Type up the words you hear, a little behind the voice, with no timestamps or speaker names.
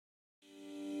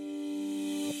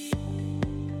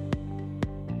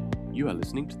You are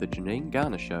listening to The Janine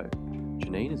Garner Show.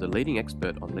 Janine is a leading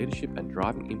expert on leadership and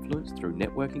driving influence through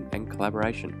networking and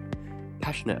collaboration,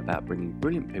 passionate about bringing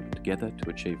brilliant people together to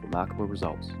achieve remarkable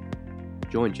results.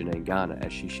 Join Janine Garner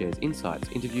as she shares insights,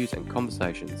 interviews and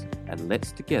conversations, and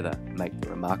let's together make the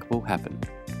remarkable happen.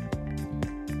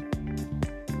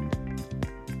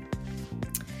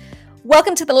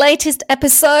 Welcome to the latest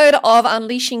episode of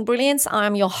Unleashing Brilliance.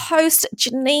 I'm your host,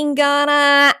 Janine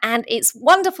Garner, and it's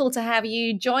wonderful to have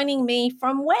you joining me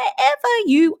from wherever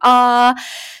you are.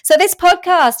 So this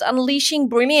podcast, Unleashing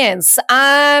Brilliance,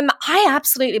 I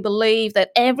absolutely believe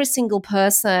that every single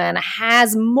person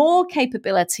has more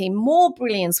capability, more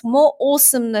brilliance, more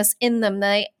awesomeness in them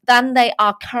than they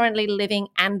are currently living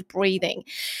and breathing.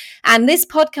 And this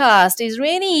podcast is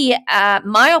really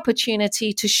my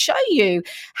opportunity to show you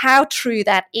how true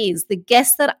that is. The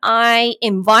guests that I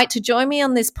invite to join me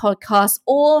on this podcast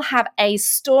all have a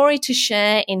story to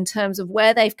share in terms of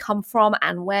where they've come from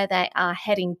and where they are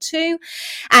heading to,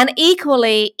 and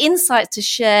equally insights to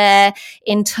share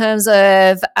in terms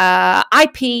of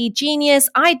IP, genius,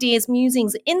 ideas,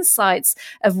 musings, insights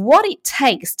of what it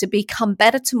takes to become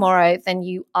better tomorrow than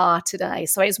you are today.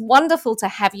 So it's wonderful to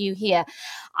have you here.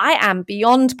 I am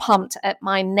beyond pumped at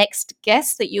my next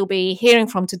guest that you'll be hearing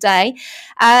from today.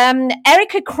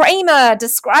 Erika Cramer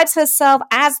describes herself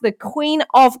as the Queen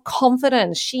of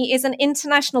Confidence. She is an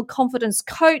international confidence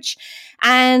coach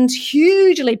and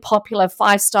hugely popular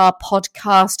 5-star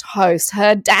podcast host.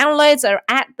 Her downloads are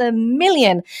at the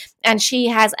million, and she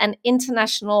has an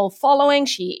international following.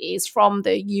 She is from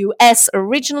the US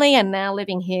originally and now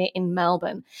living here in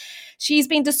Melbourne. She's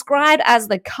been described as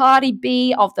the Cardi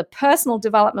B of the personal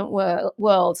development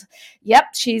world.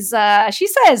 Yep, she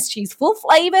says she's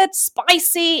full-flavored,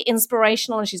 spicy,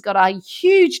 inspirational, and she's got a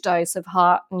huge dose of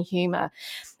heart and humor.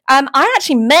 I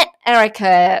actually met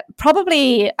Erika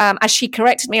probably, as she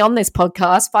corrected me on this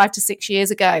podcast, 5 to 6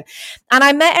 years ago. And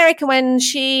I met Erika when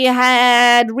she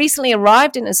had recently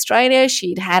arrived in Australia.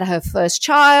 She'd had her first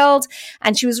child,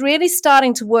 and she was really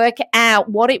starting to work out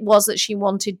what it was that she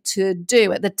wanted to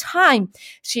do. At the time,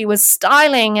 she was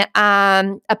styling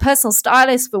a personal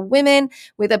stylist for women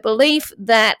with a belief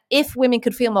that if women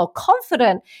could feel more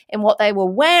confident in what they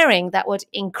were wearing, that would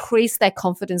increase their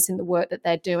confidence in the work that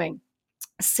they're doing.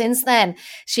 Since then,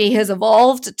 she has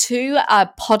evolved to a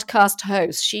podcast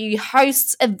host. She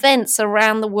hosts events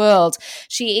around the world.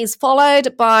 She is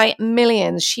followed by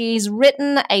millions. She's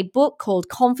written a book called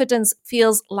Confidence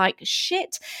Feels Like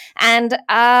Shit. And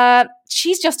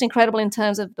she's just incredible in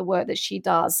terms of the work that she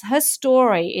does. Her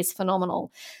story is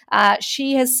phenomenal.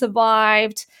 She has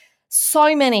survived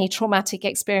so many traumatic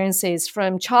experiences,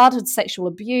 from childhood sexual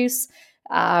abuse,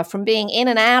 from being in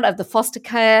and out of the foster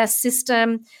care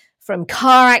system, from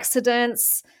car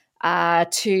accidents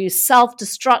to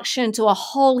self-destruction, to a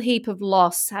whole heap of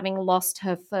loss, having lost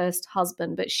her first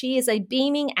husband. But she is a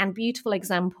beaming and beautiful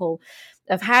example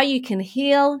of how you can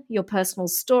heal your personal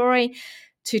story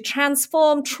to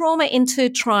transform trauma into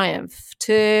triumph,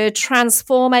 to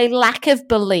transform a lack of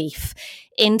belief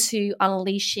into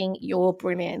unleashing your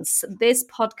brilliance. This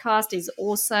podcast is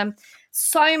awesome.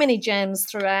 So many gems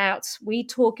throughout. We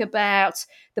talk about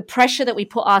the pressure that we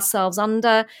put ourselves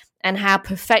under and how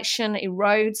perfection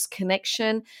erodes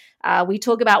connection. We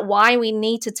talk about why we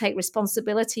need to take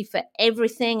responsibility for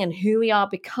everything and who we are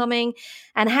becoming,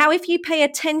 and how if you pay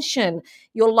attention,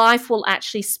 your life will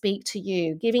actually speak to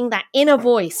you, giving that inner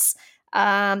voice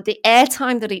the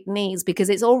airtime that it needs, because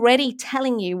it's already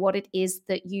telling you what it is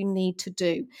that you need to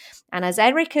do. And as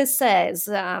Erika says,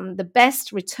 the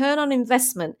best return on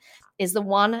investment is the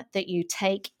one that you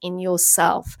take in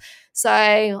yourself.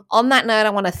 So on that note,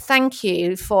 I want to thank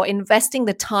you for investing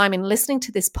the time in listening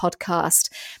to this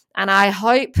podcast. And I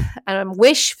hope and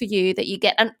wish for you that you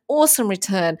get an awesome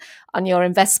return on your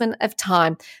investment of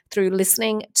time through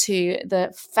listening to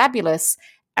the fabulous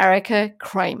Erika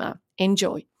Cramer.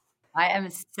 Enjoy. I am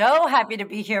so happy to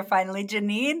be here finally,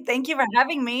 Janine. Thank you for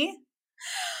having me.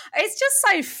 It's just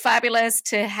so fabulous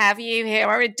to have you here.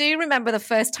 I do remember the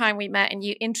first time we met and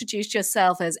you introduced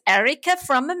yourself as Erika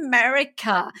from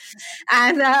America.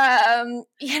 And,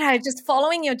 just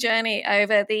following your journey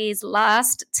over these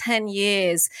last 10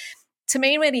 years, to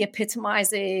me, really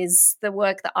epitomizes the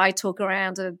work that I talk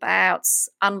around about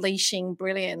unleashing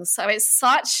brilliance. So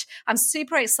I'm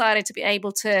super excited to be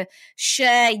able to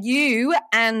share you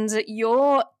and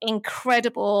your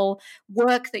incredible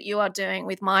work that you are doing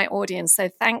with my audience. So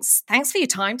thanks for your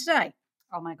time today.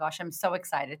 Oh my gosh, I'm so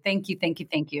excited. Thank you.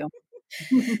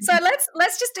 So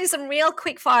let's just do some real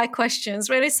quick fire questions,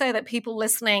 really, so that people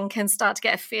listening can start to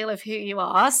get a feel of who you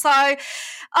are. So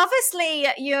obviously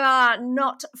you are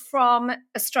not from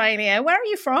Australia. Where are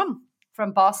you from?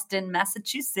 from Boston,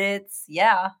 Massachusetts.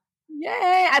 Yeah.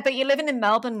 Yeah, but you're living in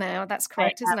Melbourne now. That's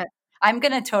correct, isn't it? I'm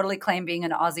gonna totally claim being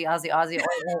an Aussie, oi,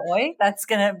 oi, oi. That's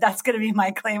gonna be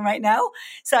my claim right now.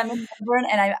 So I'm in Melbourne,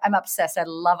 and I'm obsessed. I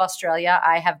love Australia.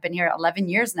 I have been here 11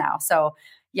 years now. So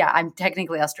yeah, I'm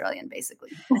technically Australian, basically.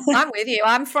 I'm with you.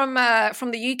 I'm from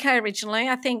the UK originally.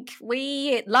 I think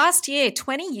last year,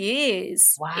 20 years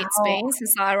it's Wow. been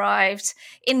since I arrived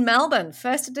in Melbourne.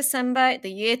 1st of December, the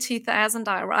year 2000,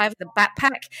 I arrived with a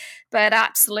backpack. But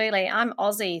absolutely, I'm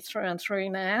Aussie through and through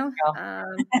now.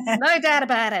 No doubt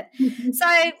about it. So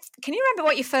can you remember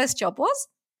what your first job was?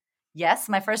 Yes,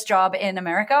 my first job in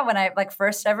America when I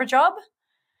first ever job.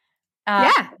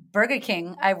 Yeah. Burger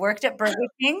King. I worked at Burger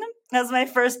King. That was my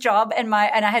first job, and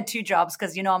I had two jobs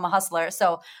because I'm a hustler.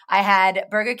 So I had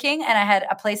Burger King, and I had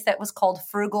a place that was called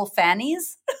Frugal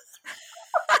Fanny's.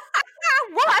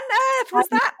 What on earth was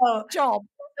that job?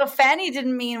 So Fanny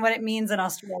didn't mean what it means in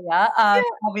Australia.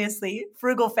 Obviously,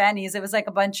 Frugal Fannies. It was like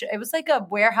a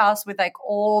warehouse with like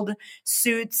old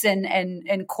suits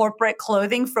and corporate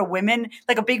clothing for women,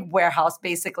 like a big warehouse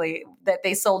basically that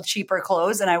they sold cheaper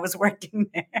clothes, and I was working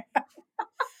there.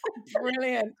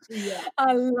 Brilliant. Yeah.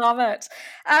 I love it.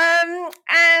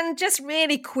 And just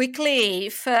really quickly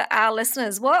for our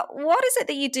listeners, what is it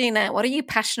that you do now? What are you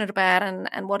passionate about,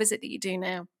 and what is it that you do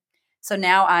now? So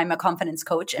now I'm a confidence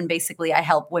coach, and basically I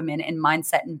help women in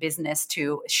mindset and business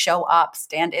to show up,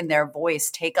 stand in their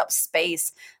voice, take up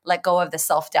space, let go of the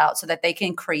self-doubt so that they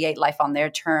can create life on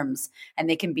their terms and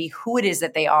they can be who it is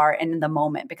that they are in the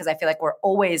moment, because I feel like we're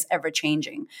always ever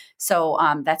changing. So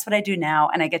that's what I do now,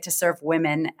 and I get to serve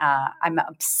women. I'm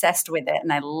obsessed with it,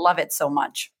 and I love it so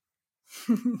much.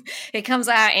 It comes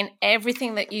out in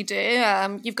everything that you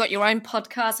do. You've got your own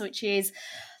podcast, which is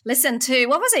listen to,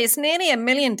 what was it? It's nearly 1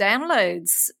 million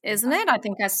downloads, isn't it? I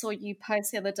think I saw you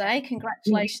post the other day.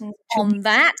 Congratulations on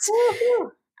that.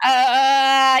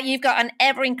 You've got an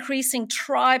ever-increasing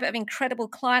tribe of incredible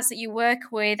clients that you work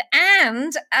with,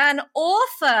 and an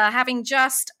author, having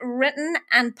just written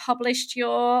and published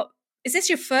is this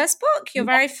your first book? Your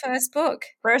very first book?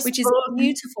 Which is a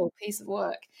beautiful piece of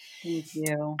work. Thank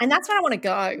you. And that's where I want to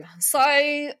go.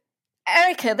 So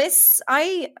Erika,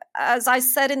 as I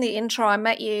said in the intro, I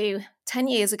met you 10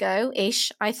 years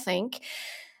ago-ish, I think.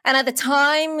 And at the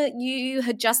time, you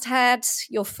had just had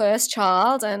your first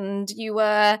child, and your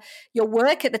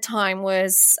work at the time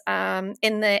was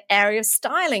in the area of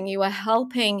styling. You were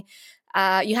helping,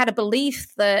 you had a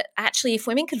belief that actually if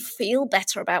women could feel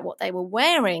better about what they were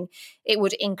wearing, it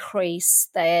would increase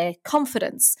their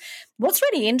confidence. What's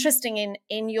really interesting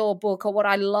in your book, or what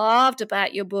I loved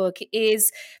about your book,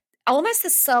 is almost the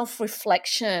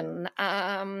self-reflection,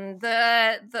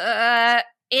 the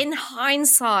in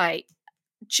hindsight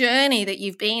journey that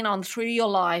you've been on through your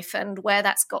life and where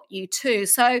that's got you to.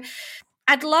 So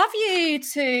I'd love you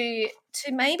to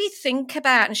maybe think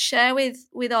about and share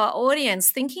with our audience,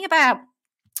 thinking about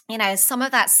some of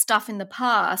that stuff in the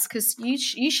past, because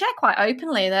you share quite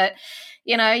openly that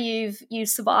you've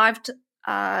survived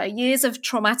years of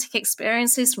traumatic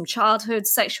experiences from childhood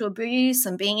sexual abuse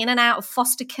and being in and out of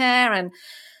foster care and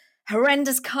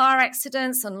horrendous car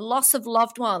accidents and loss of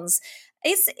loved ones.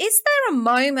 Is there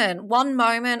one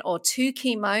moment or two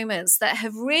key moments that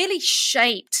have really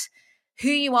shaped who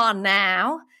you are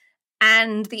now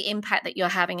and the impact that you're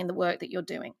having in the work that you're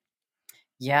doing?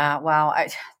 Yeah, wow.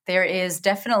 There is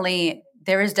definitely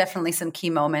some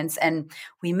key moments, and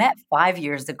we met 5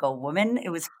 years ago, woman. It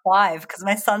was 5 because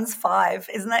my son's 5,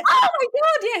 isn't that? Oh my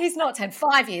God, yeah, he's not 10.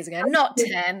 5 years ago, not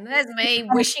 10. There's me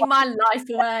wishing my life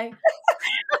away.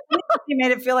 You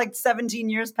made it feel like 17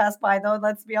 years passed by, though.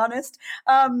 Let's be honest.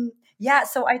 Yeah,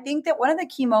 so I think that one of the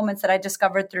key moments that I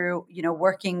discovered through,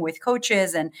 working with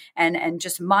coaches and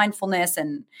just mindfulness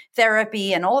and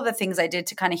therapy and all of the things I did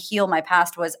to kind of heal my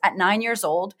past was at 9 years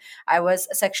old, I was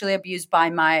sexually abused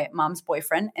by my mom's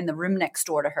boyfriend in the room next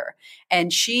door to her.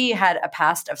 And she had a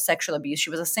past of sexual abuse. She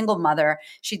was a single mother.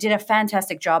 She did a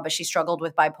fantastic job, but she struggled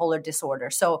with bipolar disorder.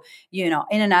 So, in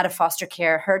and out of foster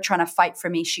care, her trying to fight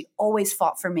for me. She always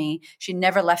fought for me. She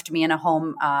never left me in a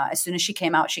home. As soon as she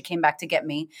came out, she came back to get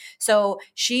me. So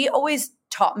she always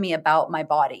taught me about my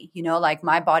body, like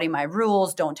my body, my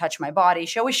rules, don't touch my body.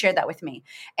 She always shared that with me.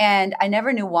 And I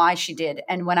never knew why she did.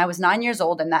 And when I was 9 years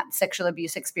old and that sexual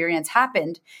abuse experience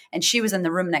happened and she was in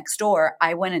the room next door,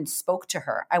 I went and spoke to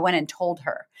her. I went and told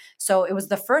her. So it was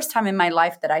the first time in my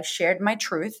life that I shared my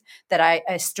truth, that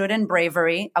I stood in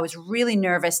bravery. I was really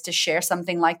nervous to share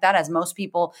something like that, as most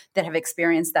people that have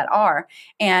experienced that are.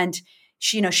 And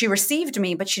she received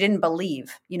me, but she didn't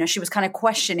believe. She was kind of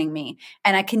questioning me.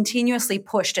 And I continuously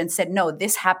pushed and said, no,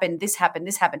 this happened, this happened,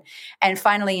 this happened. And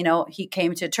finally, he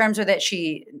came to terms with it.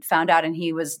 She found out and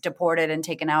he was deported and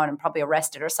taken out and probably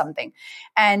arrested or something.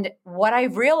 And what I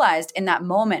realized in that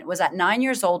moment was at 9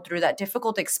 years old, through that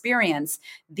difficult experience,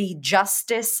 the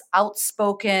justice,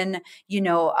 outspoken,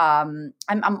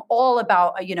 I'm all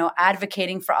about,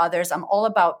 advocating for others. I'm all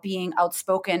about being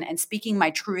outspoken and speaking my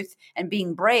truth and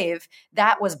being brave.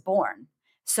 That was born.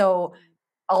 So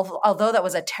although that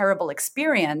was a terrible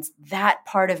experience, that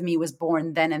part of me was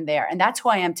born then and there. And that's who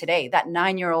I am today. That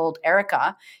 9-year-old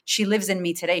Erika, she lives in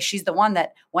me today. She's the one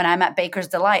that when I'm at Baker's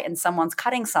Delight and someone's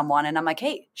cutting someone and I'm like,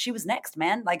 hey, she was next,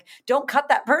 man. Like, don't cut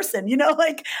that person.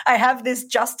 Like I have this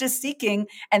justice seeking,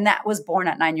 and that was born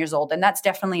at 9 years old. And that's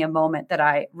definitely a moment that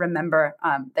I remember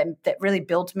that really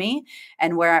built me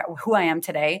and who I am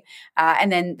today.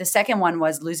 And then the second one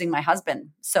was losing my husband.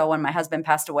 So when my husband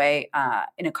passed away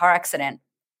in a car accident,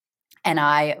 and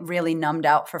I really numbed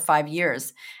out for 5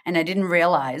 years, and I didn't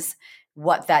realize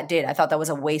what that did. I thought that was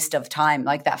a waste of time,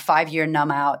 like that 5-year numb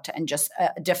out and just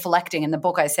deflecting. In the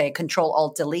book, I say Control,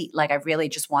 Alt, Delete. Like I really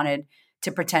just wanted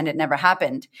to pretend it never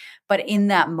happened. But in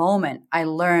that moment, I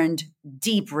learned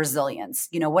deep resilience,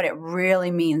 what it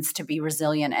really means to be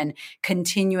resilient and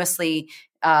continuously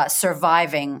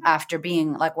surviving after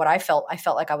being like what I felt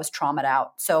like I was traumatized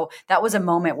out. So that was a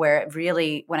moment where it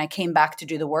really, when I came back to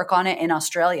do the work on it in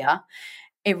Australia,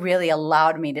 it really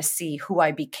allowed me to see who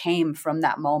I became from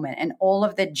that moment and all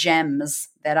of the gems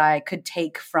that I could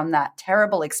take from that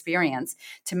terrible experience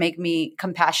to make me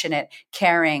compassionate,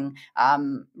 caring,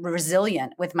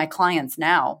 resilient with my clients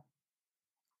now.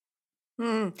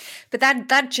 But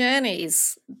that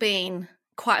journey's been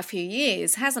quite a few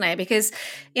years, hasn't it? Because,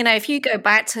 if you go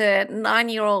back to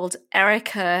 9-year-old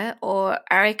Erika or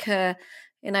Erika,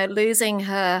 losing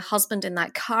her husband in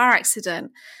that car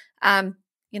accident,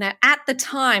 at the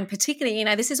time, particularly,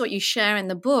 this is what you share in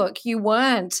the book, you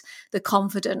weren't the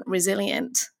confident,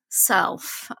 resilient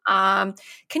self. Can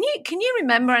you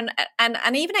remember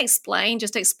and even explain to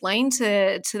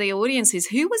the audiences,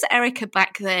 who was Erika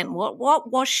back then?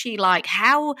 What was she like?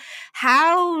 How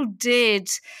did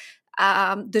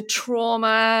the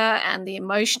trauma and the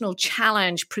emotional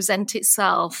challenge present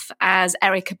itself as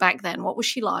Erika back then? What was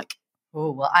she like?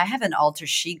 Oh, well, I have an alter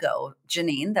ego,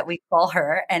 Janine, that we call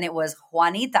her, and it was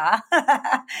Juanita.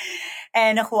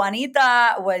 And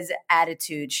Juanita was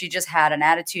attitude. She just had an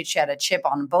attitude. She had a chip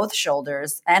on both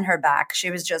shoulders and her back. She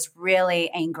was just really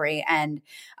angry and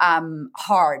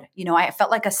hard. I felt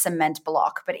like a cement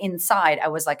block, but inside I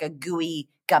was like a gooey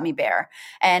gummy bear.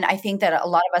 And I think that a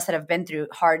lot of us that have been through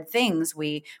hard things,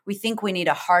 we think we need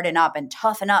to harden up and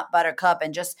toughen up, buttercup,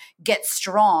 and just get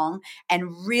strong.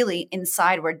 And really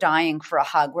inside, we're dying for a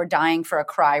hug. We're dying for a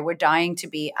cry. We're dying to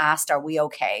be asked, are we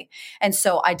okay? And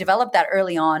so I developed that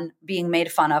early on, being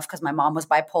made fun of because my mom was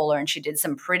bipolar and she did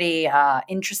some pretty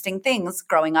interesting things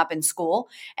growing up in school.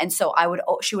 And so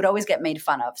she would always get made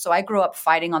fun of. So I grew up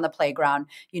fighting on the playground,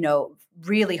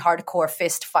 really hardcore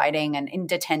fist fighting and in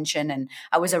detention. And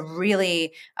I was a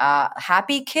really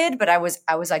happy kid, but I was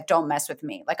like, don't mess with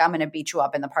me. Like, I'm going to beat you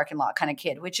up in the parking lot kind of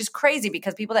kid, which is crazy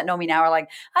because people that know me now are like,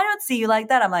 I don't see you like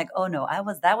that. I'm like, oh no,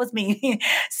 that was me.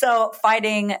 So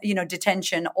fighting,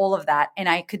 detention, all of that. And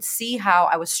I could see how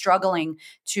I was struggling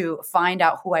to find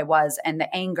out who I was, and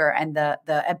the anger and the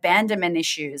abandonment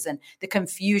issues and the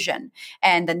confusion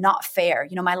and the not fair.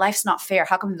 My life's not fair.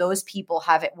 How come those people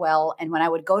have it well? And when I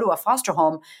would go to a foster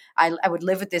home, I would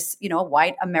live with this,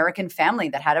 white American family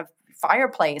that had a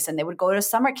fireplace, and they would go to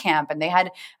summer camp and they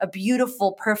had a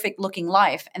beautiful, perfect looking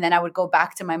life. And then I would go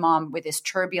back to my mom with this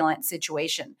turbulent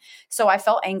situation. So I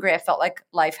felt angry. I felt like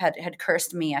life had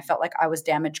cursed me. I felt like I was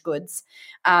damaged goods.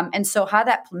 And so how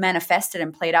that manifested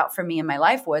and played out for me in my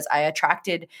life was I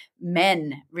attracted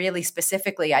men really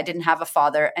specifically. I didn't have a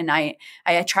father, and I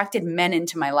attracted men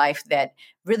into my life that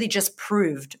really just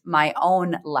proved my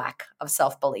own lack of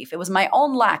self-belief. It was my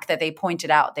own lack that they pointed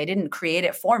out. They didn't create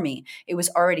it for me. It was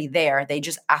already there. They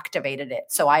just activated it.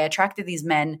 So I attracted these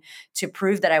men to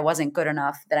prove that I wasn't good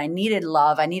enough, that I needed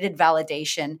love, I needed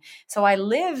validation. So I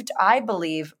lived, I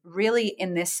believe, really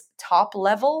in this top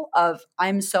level of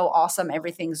I'm so awesome,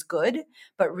 everything's good,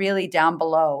 but really down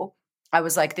below, I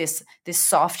was like this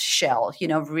soft shell,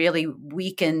 really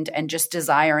weakened and just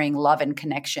desiring love and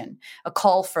connection, a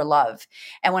call for love.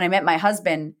 And when I met my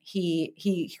husband,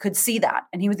 he could see that.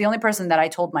 And he was the only person that I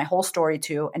told my whole story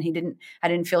to. And I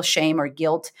didn't feel shame or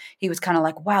guilt. He was kind of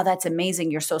like, wow, that's amazing.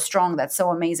 You're so strong. That's so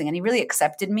amazing. And he really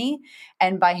accepted me.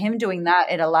 And by him doing that,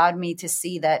 it allowed me to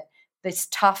see that this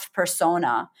tough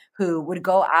persona who would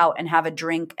go out and have a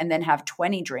drink and then have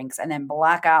 20 drinks and then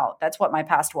black out. That's what my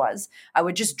past was. I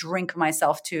would just drink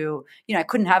myself to, I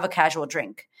couldn't have a casual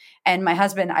drink. And my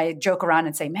husband, I joke around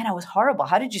and say, man, I was horrible.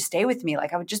 How did you stay with me?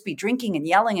 Like I would just be drinking and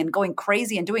yelling and going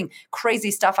crazy and doing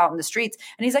crazy stuff out in the streets.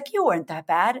 And he's like, you weren't that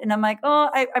bad. And I'm like, oh,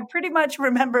 I pretty much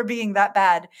remember being that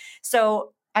bad.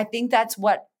 So I think that's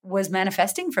what was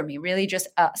manifesting for me, really just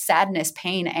sadness,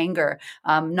 pain, anger,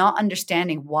 not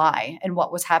understanding why and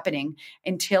what was happening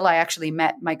until I actually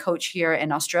met my coach here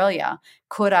in Australia.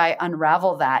 Could I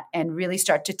unravel that and really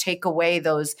start to take away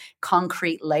those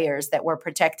concrete layers that were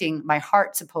protecting my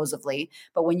heart, supposedly?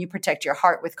 But when you protect your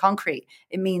heart with concrete,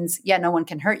 it means, yeah, no one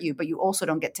can hurt you, but you also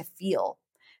don't get to feel.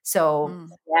 So,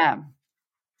 yeah.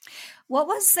 What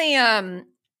was the,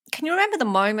 can you remember the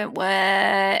moment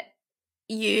where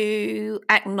you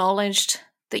acknowledged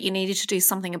that you needed to do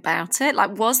something about it?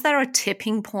 Like, was there a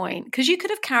tipping point? Because you could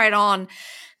have carried on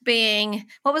being,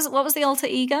 what was the alter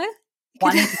ego?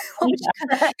 You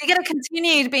could have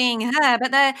continued being her,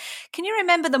 but can you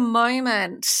remember the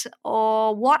moment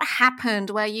or what happened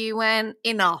where you went,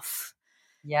 enough?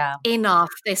 Yeah. Enough.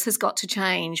 This has got to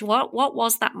change. What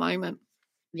was that moment?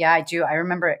 Yeah, I do. I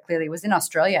remember it clearly. It was in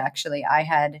Australia, actually. I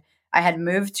had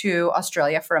moved to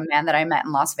Australia for a man that I met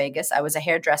in Las Vegas. I was a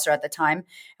hairdresser at the time,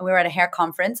 and we were at a hair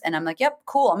conference. And I'm like, "Yep,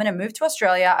 cool. I'm going to move to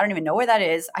Australia. I don't even know where that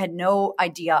is. I had no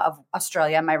idea of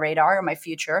Australia on my radar or my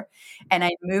future." And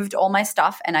I moved all my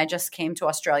stuff, and I just came to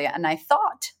Australia. And I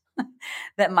thought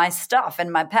that my stuff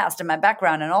and my past and my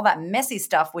background and all that messy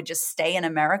stuff would just stay in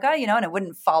America, and it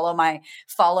wouldn't follow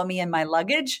me and my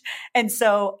luggage. And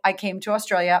so I came to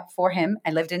Australia for him.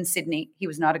 I lived in Sydney. He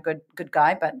was not a good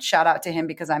guy, but shout out to him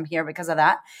because I'm here because of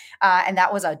that. And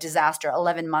that was a disaster,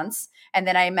 11 months. And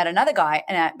then I met another guy,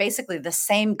 and basically the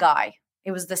same guy.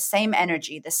 It was the same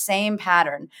energy, the same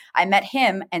pattern. I met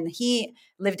him and he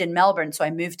lived in Melbourne. So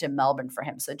I moved to Melbourne for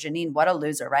him. So Janine, what a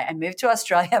loser, right? I moved to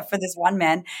Australia for this one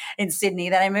man in Sydney.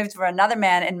 Then I moved for another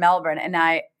man in Melbourne. And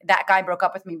that guy broke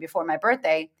up with me before my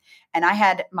birthday. And I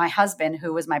had my husband,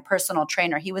 who was my personal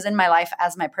trainer. He was in my life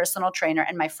as my personal trainer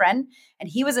and my friend. And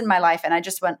he was in my life. And I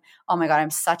just went, oh my God, I'm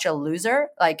such a loser.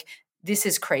 Like, this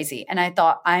is crazy. And I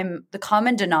thought, the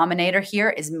common denominator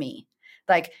here is me.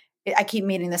 Like, I keep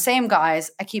meeting the same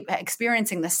guys. I keep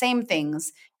experiencing the same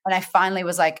things. And I finally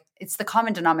was like, it's the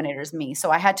common denominator is me. So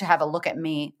I had to have a look at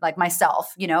me, like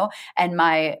myself, and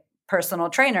my personal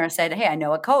trainer said, hey, I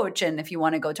know a coach. And if you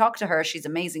want to go talk to her, she's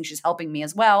amazing. She's helping me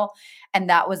as well.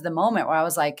 And that was the moment where I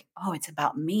was like, oh, it's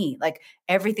about me. Like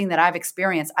everything that I've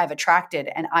experienced, I've attracted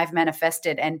and I've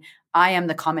manifested, and I am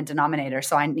the common denominator.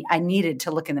 So I needed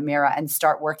to look in the mirror and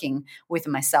start working with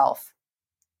myself.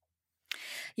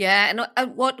 Yeah,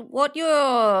 and what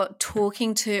you're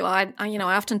talking to, I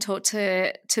often talk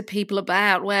to people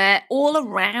about where all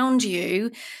around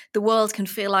you, the world can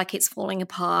feel like it's falling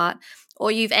apart,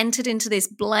 or you've entered into this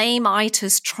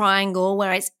blame-itis triangle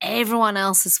where it's everyone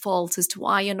else's fault as to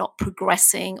why you're not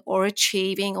progressing or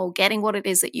achieving or getting what it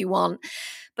is that you want.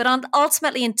 But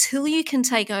ultimately, until you can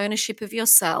take ownership of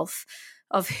yourself,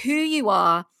 of who you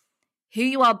are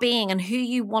being and who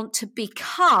you want to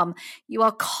become, you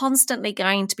are constantly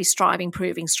going to be striving,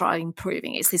 proving.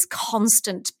 It's this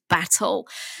constant battle.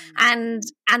 And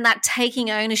that taking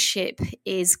ownership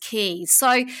is key.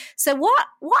 So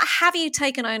what have you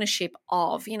taken ownership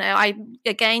of?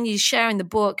 You share in the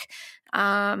book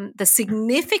the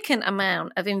significant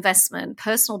amount of investment,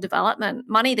 personal development,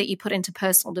 money that you put into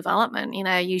personal development.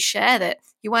 You share that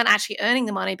you weren't actually earning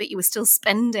the money, but you were still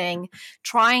spending,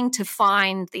 trying to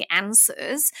find the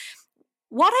answers.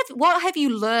 What have you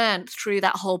learned through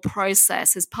that whole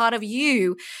process as part of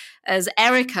you, as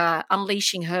Erika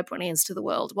unleashing her brilliance to the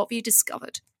world? What have you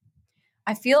discovered?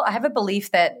 I have a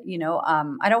belief that,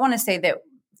 I don't want to say that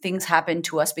things happened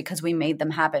to us because we made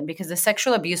them happen, because the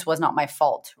sexual abuse was not my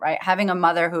fault, right? Having a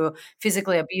mother who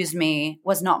physically abused me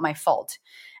was not my fault.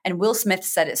 And Will Smith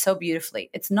said it so beautifully.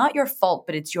 It's not your fault,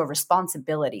 but it's your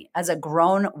responsibility as a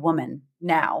grown woman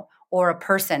now, or a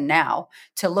person now,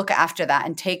 to look after that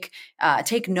and take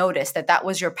notice that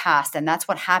was your past and that's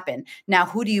what happened. Now,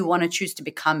 who do you want to choose to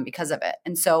become because of it?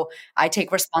 And so I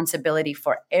take responsibility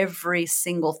for every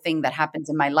single thing that happens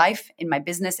in my life, in my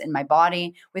business, in my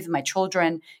body, with my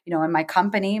children, in my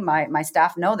company. My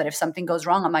staff know that if something goes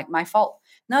wrong, I'm like, my fault.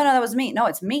 No, that was me. No,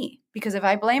 it's me. Because if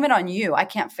I blame it on you, I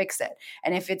can't fix it.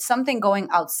 And if it's something going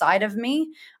outside of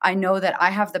me, I know that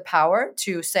I have the power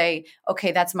to say,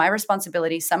 okay, that's my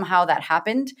responsibility. Somehow that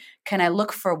happened. Can I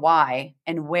look for why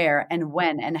and where and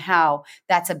when and how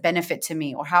that's a benefit to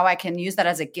me, or how I can use that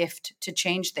as a gift to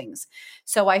change things?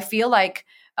 So I feel like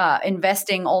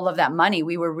investing all of that money,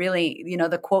 we were really,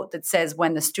 the quote that says,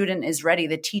 when the student is ready,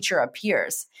 the teacher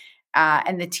appears.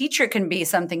 And the teacher can be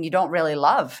something you don't really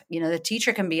love. The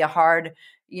teacher can be a hard,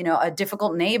 a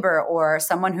difficult neighbor, or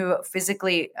someone who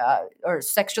physically or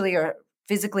sexually or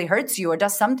physically hurts you or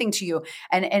does something to you.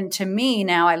 And to me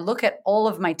now, I look at all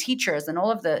of my teachers and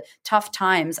all of the tough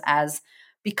times as,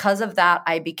 because of that,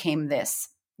 I became this.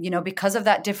 Because of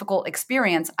that difficult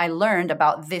experience, I learned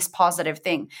about this positive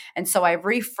thing. And so I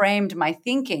reframed my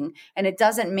thinking. And it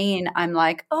doesn't mean I'm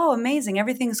like, oh, amazing,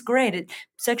 everything's great.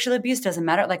 Sexual abuse doesn't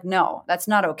matter. Like, no, that's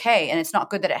not okay. And it's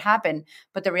not good that it happened.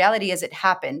 But the reality is it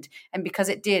happened. And because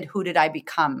it did, who did I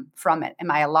become from it? Am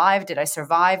I alive? Did I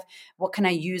survive? What can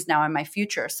I use now in my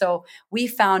future? So we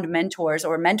found mentors,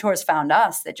 or mentors found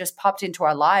us, that just popped into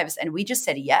our lives. And we just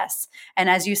said yes.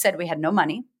 And as you said, we had no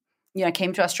money. I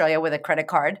came to Australia with a credit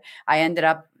card. I ended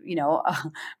up,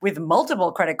 with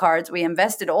multiple credit cards. We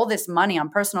invested all this money on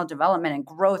personal development and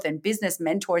growth and business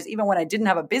mentors, even when I didn't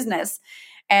have a business.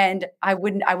 And I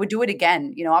would do it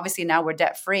again. Obviously now we're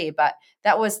debt free, but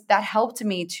that helped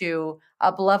me to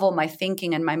up-level my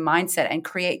thinking and my mindset and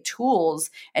create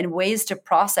tools and ways to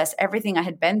process everything I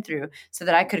had been through so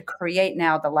that I could create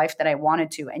now the life that I wanted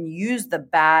to, and use the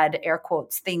bad, air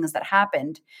quotes, things that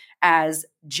happened as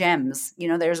gems.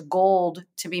 There's gold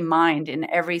to be mined in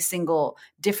every single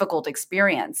difficult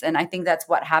experience. And I think that's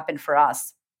what happened for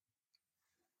us.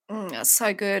 That's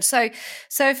so good. So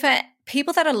for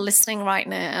people that are listening right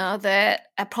now that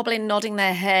are probably nodding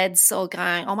their heads or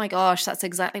going, oh my gosh, that's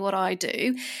exactly what I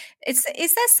do. Is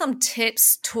there some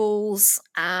tips, tools,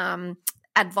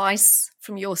 advice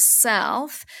from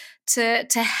yourself to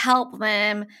help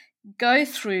them go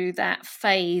through that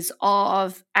phase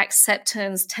of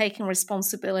acceptance, taking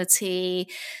responsibility,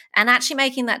 and actually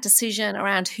making that decision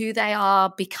around who they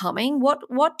are becoming? What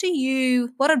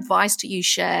advice do you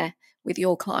share with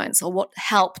your clients, or what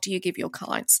help do you give your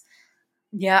clients?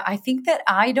 Yeah, I think that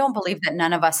I don't believe that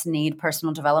none of us need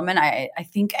personal development. I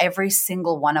think every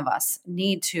single one of us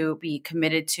need to be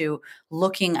committed to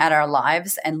looking at our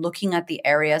lives and looking at the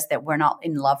areas that we're not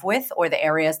in love with, or the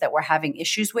areas that we're having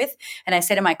issues with. And I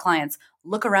say to my clients,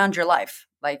 look around your life.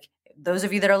 Like, those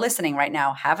of you that are listening right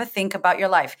now, have a think about your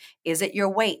life. Is it your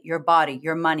weight, your body,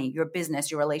 your money, your business,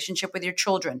 your relationship with your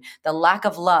children, the lack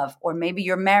of love, or maybe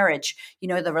your marriage,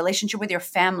 the relationship with your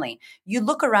family? You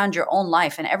look around your own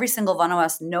life, and every single one of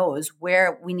us knows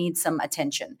where we need some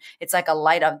attention. It's like a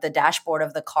light of the dashboard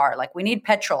of the car. Like, we need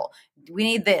petrol. We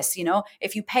need this,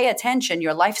 if you pay attention,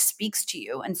 your life speaks to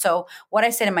you. And so what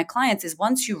I say to my clients is,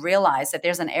 once you realize that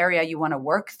there's an area you want to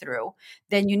work through,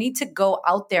 then you need to go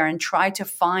out there and try to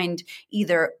find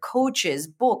either coaches,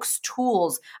 books,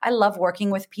 tools. I love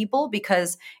working with people,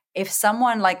 because if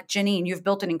someone like Janine, you've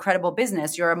built an incredible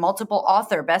business, you're a multiple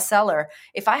author, bestseller.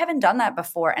 If I haven't done that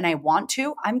before and I want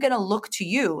to, I'm going to look to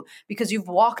you, because you've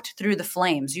walked through the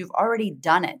flames. You've already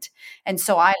done it. And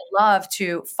so I love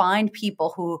to find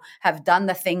people who have done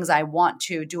the things I want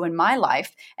to do in my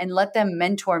life and let them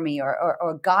mentor me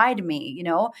or guide me,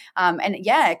 and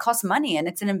yeah, it costs money and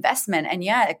it's an investment. And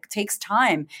yeah, it takes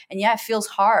time. And yeah, it feels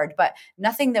hard, but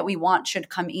nothing that we want should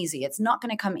come easy. It's not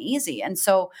going to come easy. And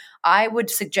so I would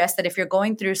suggest that if you're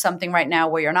going through something right now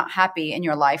where you're not happy in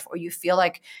your life, or you feel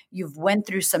like you've went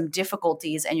through some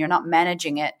difficulties and you're not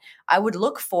managing it, I would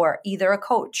look for either a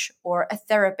coach or a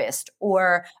therapist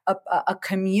or a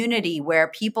community where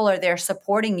people are there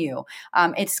supporting you.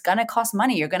 It's going to cost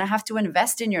money. You're going to have to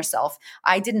invest in yourself.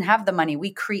 I didn't have the money.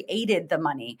 We created the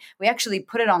money. We actually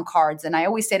put it on cards. And I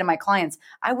always say to my clients,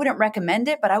 I wouldn't recommend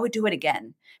it, but I would do it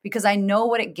again, because I know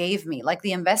what it gave me. Like,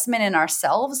 the investment in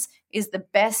ourselves is the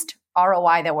best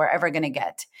ROI that we're ever going to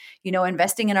get.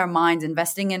 Investing in our minds,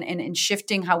 investing in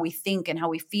shifting how we think and how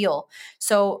we feel.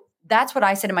 So that's what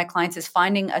I say to my clients, is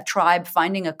finding a tribe,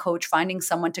 finding a coach, finding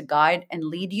someone to guide and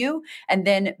lead you, and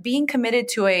then being committed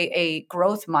to a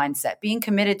growth mindset, being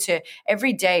committed to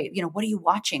every day, what are you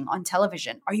watching on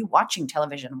television? Are you watching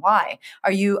television? Why?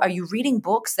 Are you reading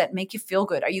books that make you feel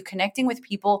good? Are you connecting with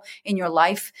people in your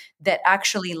life that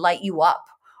actually light you up?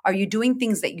 Are you doing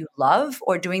things that you love,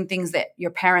 or doing things that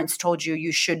your parents told you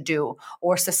you should do,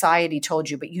 or society told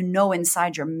you, but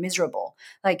inside you're miserable?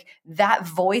 Like, that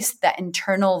voice, that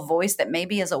internal voice that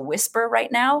maybe is a whisper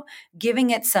right now,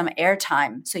 giving it some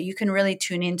airtime so you can really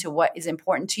tune into what is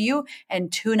important to you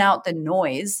and tune out the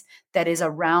noise that is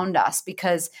around us,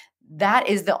 because that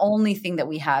is the only thing that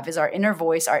we have is our inner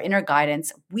voice, our inner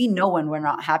guidance. We know when we're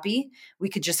not happy. We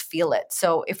could just feel it.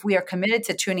 So if we are committed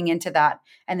to tuning into that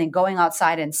and then going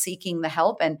outside and seeking the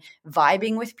help and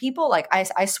vibing with people, like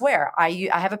I swear, I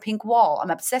have a pink wall. I'm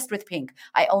obsessed with pink.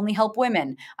 I only help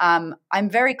women. I'm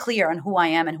very clear on who I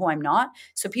am and who I'm not.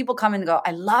 So people come and go,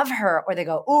 I love her, or they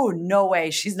go, oh, no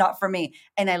way, she's not for me.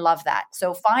 And I love that.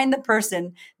 So find the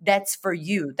person that's for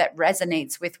you, that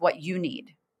resonates with what you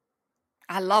need.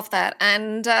 I love that.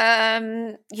 And,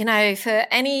 for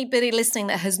anybody listening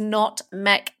that has not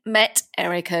met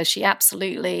Erika, she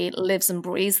absolutely lives and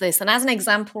breathes this. And as an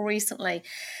example, recently,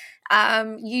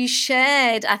 you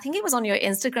shared, I think it was on your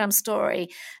Instagram story,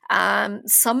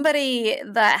 somebody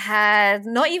that had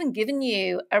not even given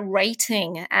you a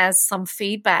rating as some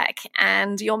feedback.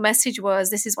 And your message was,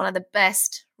 this is one of the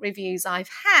best reviews I've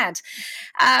had.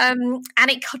 And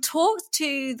it talks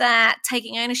to that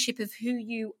taking ownership of who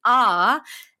you are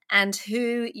and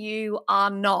who you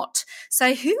are not.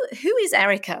 So who is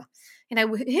Erika?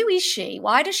 Who is she?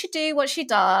 Why does she do what she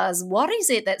does? What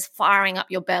is it that's firing up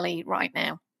your belly right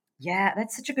now? Yeah,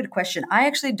 that's such a good question. I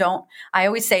actually don't. I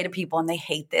always say to people, and they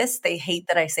hate this, they hate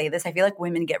that I say this. I feel like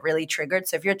women get really triggered.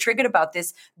 So if you're triggered about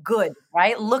this, good,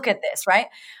 right? Look at this, right?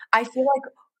 I feel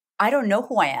like I don't know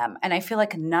who I am. And I feel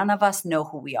like none of us know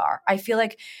who we are. I feel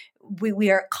like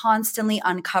we are constantly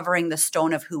uncovering the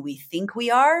stone of who we think we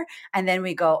are. And then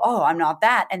we go, oh, I'm not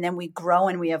that. And then we grow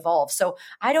and we evolve. So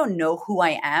I don't know who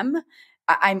I am.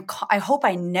 I hope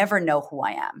I never know who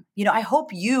I am. I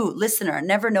hope you, listener,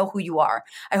 never know who you are.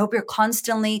 I hope you're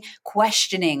constantly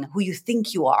questioning who you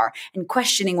think you are and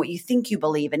questioning what you think you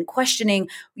believe and questioning,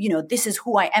 this is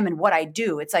who I am and what I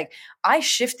do. It's like I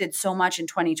shifted so much in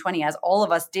 2020, as all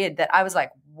of us did, that I was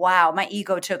like, wow, my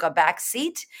ego took a back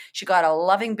seat. She got a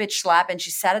loving bitch slap and she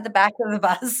sat at the back of the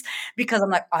bus because I'm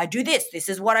like, I do this. This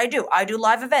is what I do. I do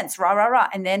live events, rah, rah, rah.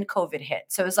 And then COVID hit.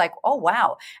 So it was like, oh,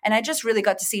 wow. And I just really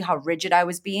got to see how rigid I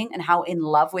was being and how in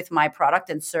love with my product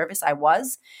and service I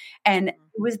was. And it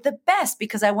was the best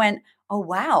because I went, oh,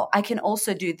 wow, I can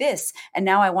also do this. And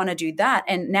now I want to do that.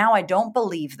 And now I don't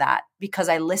believe that because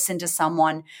I listened to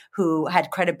someone who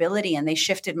had credibility and they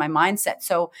shifted my mindset.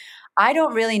 So I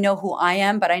don't really know who I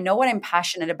am, but I know what I'm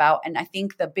passionate about. And I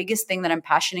think the biggest thing that I'm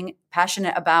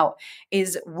passionate about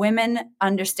is women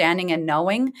understanding and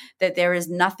knowing that there is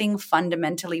nothing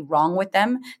fundamentally wrong with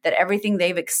them, that everything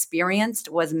they've experienced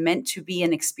was meant to be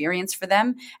an experience for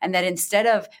them. And that instead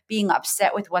of being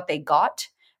upset with what they got,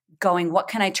 going, what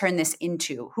can I turn this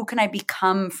into? Who can I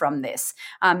become from this?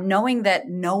 Knowing that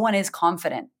no one is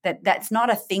confident, that's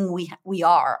not a thing we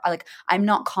are. Like, I'm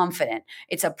not confident.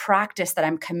 It's a practice that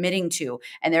I'm committing to.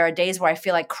 And there are days where I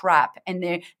feel like crap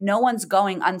and no one's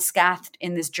going unscathed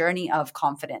in this journey of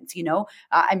confidence.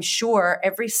 I'm sure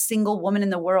every single woman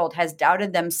in the world has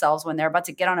doubted themselves when they're about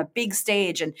to get on a big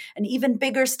stage and an even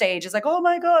bigger stage. It's like, oh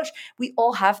my gosh, we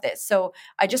all have this. So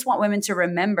I just want women to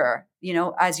remember,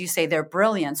 as you say, their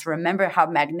brilliance, remember how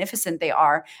magnificent they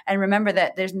are, and remember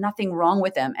that there's nothing wrong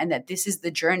with them and that this is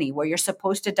the journey where you're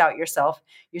supposed to doubt yourself.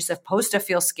 You're supposed to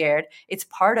feel scared. It's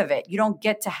part of it. You don't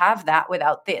get to have that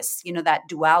without this, that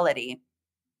duality.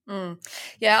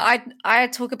 Yeah, I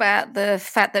talk about the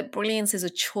fact that brilliance is a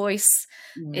choice,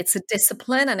 Mm. it's a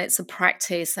discipline, and it's a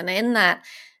practice. And in that,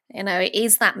 it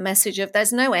is that message of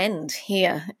there's no end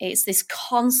here. It's this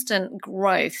constant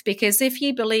growth, because if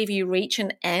you believe you reach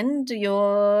an end,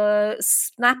 you're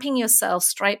snapping yourself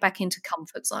straight back into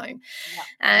comfort zone. Yeah.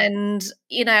 And,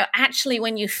 actually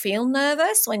when you feel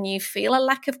nervous, when you feel a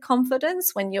lack of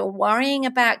confidence, when you're worrying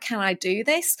about, can I do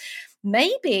this?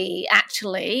 Maybe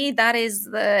actually that is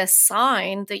the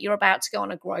sign that you're about to go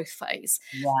on a growth phase.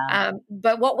 Yeah.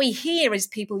 But what we hear is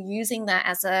people using that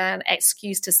as an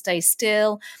excuse to stay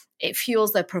still. It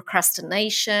fuels their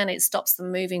procrastination. It stops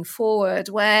them moving forward,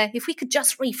 where if we could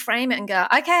just reframe it and go,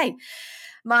 okay,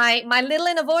 my little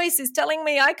inner voice is telling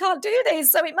me I can't do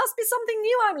this, so it must be something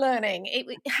new I'm learning.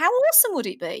 How awesome would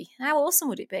it be? How awesome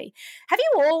would it be? Have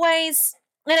you always...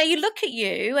 you look at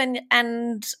you and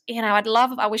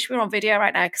I wish we were on video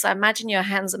right now, because I imagine your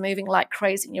hands are moving like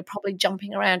crazy and you're probably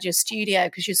jumping around your studio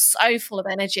because you're so full of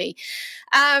energy.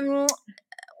 Do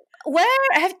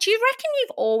you reckon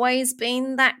you've always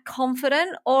been that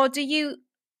confident, or do you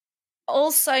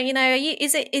also,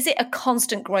 is it a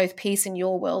constant growth piece in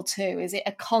your world too? Is it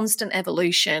a constant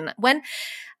evolution?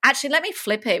 Actually, let me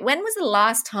flip it. When was the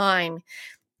last time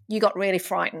you got really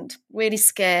frightened, really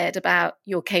scared about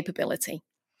your capability?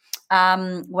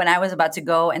 When I was about to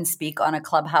go and speak on a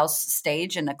clubhouse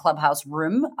stage in a clubhouse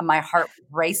room, my heart was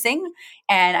racing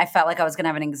and I felt like I was going to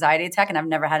have an anxiety attack. And I've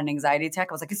never had an anxiety attack.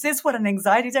 I was like, is this what an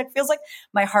anxiety attack feels like?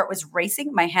 My heart was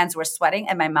racing, my hands were sweating,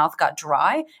 and my mouth got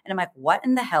dry. And I'm like, what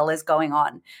in the hell is going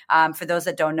on? For those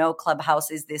that don't know,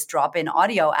 Clubhouse is this drop-in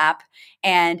audio app.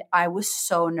 And I was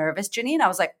so nervous, Janine. I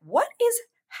was like, what is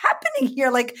happening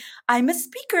here? Like, I'm a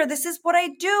speaker. This is what I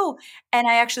do. And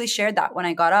I actually shared that when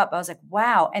I got up. I was like,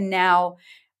 wow. And now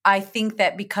I think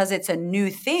that because it's a new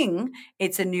thing,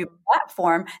 it's a new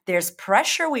platform, there's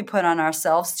pressure we put on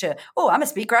ourselves to, oh, I'm a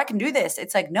speaker, I can do this.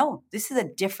 It's like, no, this is a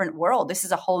different world. This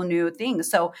is a whole new thing.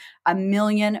 So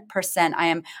 1,000,000%.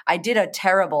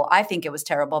 I think it was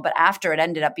terrible, but after it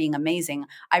ended up being amazing.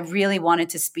 I really wanted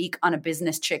to speak on a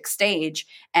business chick stage,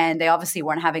 and they obviously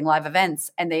weren't having live events,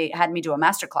 and they had me do a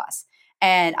masterclass.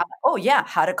 And I'm like, oh yeah,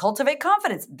 how to cultivate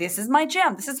confidence. This is my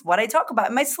jam. This is what I talk about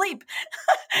in my sleep.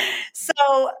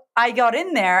 So I got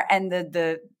in there and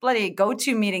the bloody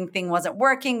go-to meeting thing wasn't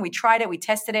working. We tried it. We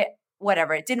tested it,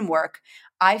 whatever. It didn't work.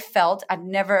 I've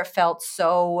never felt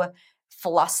so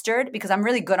flustered because I'm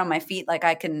really good on my feet. Like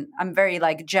I'm very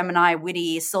like Gemini,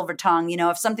 witty, silver tongue.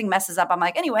 If something messes up, I'm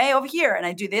like, anyway, over here. And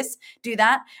I do this, do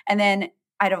that. And then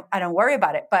I don't worry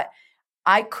about it. But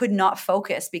I could not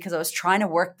focus because I was trying to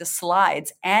work the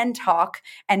slides and talk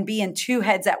and be in two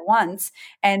heads at once.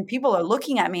 And people are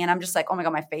looking at me and I'm just like, oh my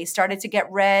God, my face started to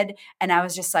get red. And I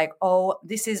was just like, oh,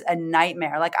 this is a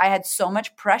nightmare. Like I had so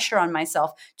much pressure on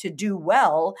myself to do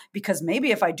well because maybe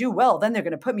if I do well, then they're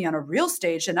going to put me on a real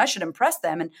stage and I should impress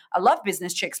them. And I love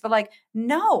business chicks, but like,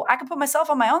 no, I can put myself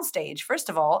on my own stage, first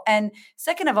of all. And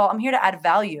second of all, I'm here to add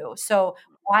value. So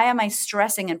why am I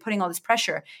stressing and putting all this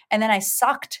pressure? And then I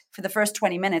sucked for the first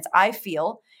 20 minutes, I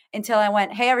feel, until I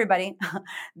went, hey, everybody,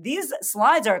 these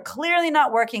slides are clearly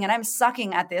not working and I'm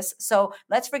sucking at this. So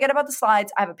let's forget about the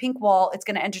slides. I have a pink wall. It's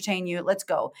going to entertain you. Let's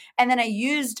go. And then I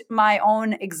used my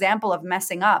own example of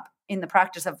messing up in the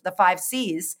practice of the 5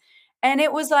 C's. And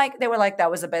it was like, they were like,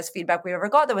 that was the best feedback we ever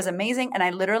got. That was amazing. And I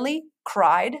literally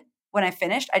cried when I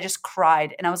finished. I just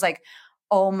cried. And I was like,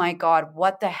 oh my God,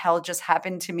 what the hell just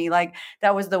happened to me? Like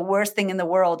that was the worst thing in the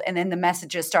world. And then the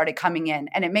messages started coming in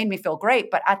and it made me feel great.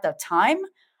 But at the time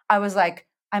I was like,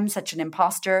 I'm such an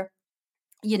imposter.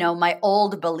 My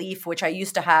old belief, which I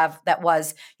used to have, that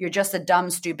was you're just a dumb,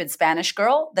 stupid Spanish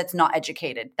girl that's not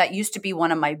educated. That used to be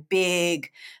one of my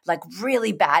big, like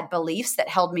really bad beliefs that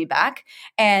held me back.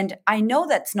 And I know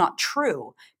that's not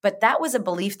true, but that was a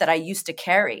belief that I used to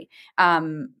carry.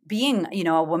 Being,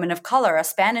 a woman of color, a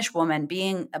Spanish woman,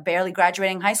 being barely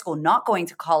graduating high school, not going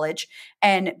to college,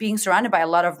 and being surrounded by a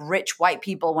lot of rich white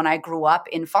people when I grew up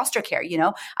in foster care.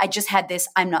 I just had this,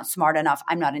 I'm not smart enough,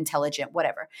 I'm not intelligent,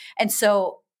 whatever. And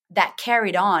so that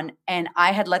carried on and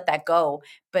I had let that go.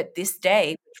 But this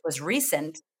day, which was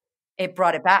recent, it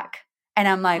brought it back. And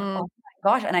I'm like, oh my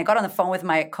gosh. And I got on the phone with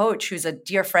my coach, who's a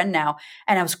dear friend now,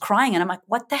 and I was crying. And I'm like,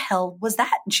 what the hell was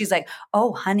that? And she's like,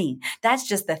 oh, honey, that's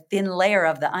just the thin layer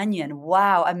of the onion.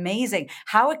 Wow, amazing.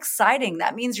 How exciting.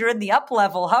 That means you're in the up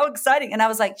level. How exciting. And I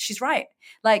was like, she's right.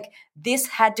 Like this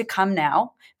had to come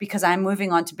now because I'm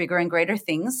moving on to bigger and greater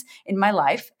things in my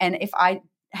life. And if I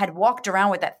had walked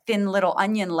around with that thin little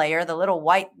onion layer, the little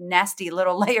white, nasty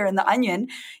little layer in the onion,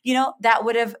 that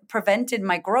would have prevented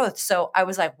my growth. So I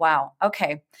was like, wow,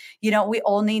 okay. We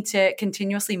all need to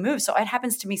continuously move. So it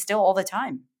happens to me still all the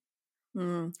time.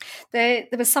 There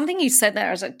was something you said there.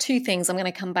 I was like, 2 things I'm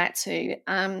going to come back to.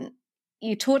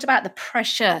 You talked about the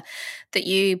pressure that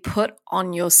you put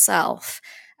on yourself.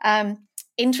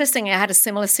 Interestingly, I had a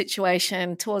similar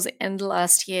situation towards the end of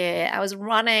last year. I was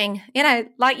running,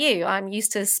 like you, I'm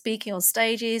used to speaking on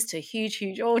stages to huge,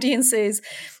 huge audiences.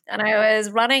 And I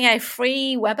was running a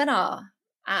free webinar.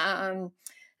 And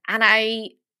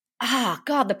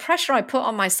God, the pressure I put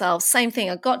on myself, same thing.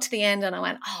 I got to the end and I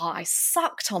went, I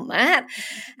sucked on that.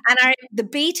 And the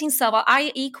beating self,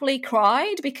 I equally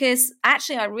cried because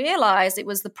actually I realized it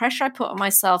was the pressure I put on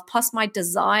myself plus my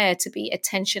desire to be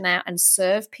attention out and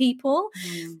serve people.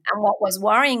 And what was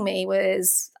worrying me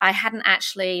was I hadn't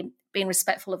actually been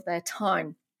respectful of their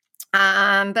time.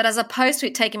 But as opposed to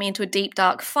it taking me into a deep,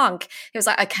 dark funk, it was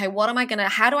like, okay,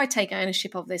 how do I take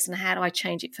ownership of this and how do I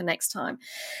change it for next time?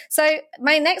 So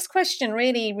my next question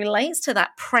really relates to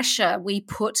that pressure we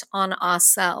put on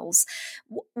ourselves.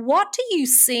 What do you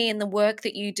see in the work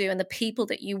that you do and the people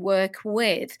that you work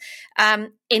with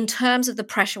in terms of the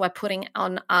pressure we're putting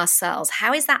on ourselves?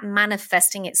 How is that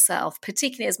manifesting itself,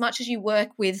 particularly as much as you work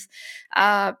with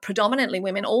predominantly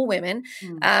women, all women?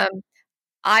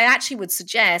 I actually would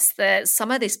suggest that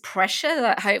some of this pressure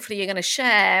that hopefully you're going to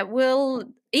share will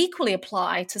equally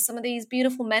apply to some of these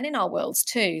beautiful men in our worlds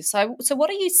too. So what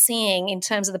are you seeing in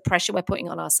terms of the pressure we're putting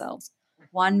on ourselves?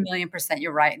 1,000,000%,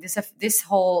 you're right. This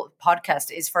whole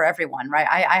podcast is for everyone, right?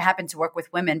 I happen to work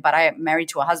with women, but I am married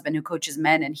to a husband who coaches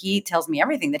men, and he tells me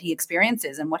everything that he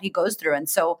experiences and what he goes through. And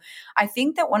so I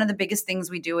think that one of the biggest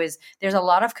things we do is there's a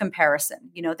lot of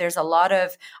comparison. There's a lot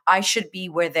of, I should be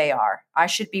where they are. I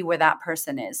should be where that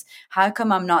person is. How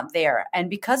come I'm not there? And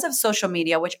because of social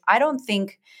media, which I don't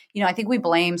think, I think we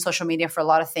blame social media for a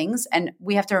lot of things. And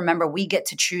we have to remember we get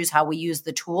to choose how we use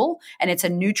the tool, and it's a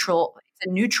neutral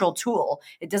tool.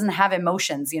 It doesn't have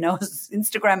emotions,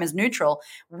 Instagram is neutral.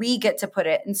 We get to put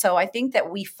it. And so I think that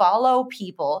we follow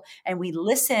people and we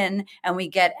listen and we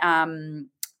get,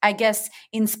 I guess,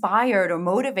 inspired or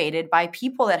motivated by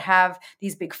people that have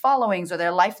these big followings, or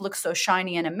their life looks so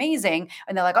shiny and amazing.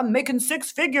 And they're like, I'm making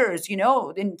 6 figures,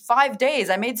 in 5 days,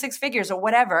 I made 6 figures or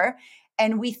whatever.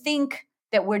 And we think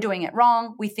that we're doing it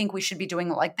wrong. We think we should be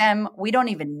doing it like them. We don't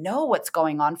even know what's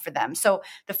going on for them. So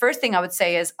the first thing I would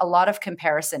say is a lot of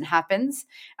comparison happens.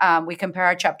 We compare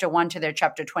our chapter 1 to their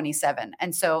chapter 27.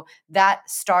 And so that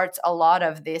starts a lot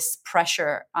of this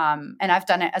pressure. And I've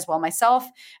done it as well myself.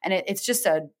 And it's just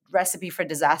a recipe for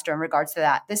disaster in regards to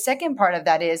that. The second part of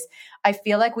that is I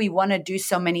feel like we want to do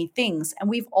so many things, and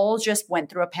we've all just went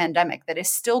through a pandemic that is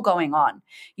still going on,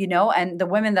 and the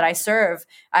women that I serve,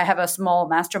 I have a small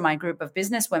mastermind group of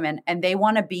business women, and they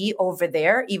want to be over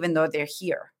there even though they're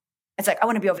here. It's like, I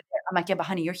want to be over there. I'm like, yeah, but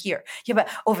honey, you're here. Yeah, but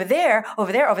over there,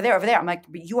 over there, over there, over there. I'm like,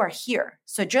 but you are here.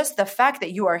 So just the fact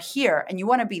that you are here and you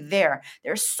want to be there,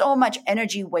 there's so much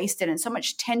energy wasted and so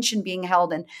much tension being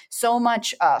held and so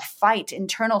much fight,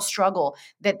 internal struggle,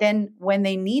 that then when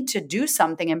they need to do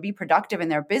something and be productive in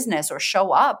their business or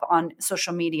show up on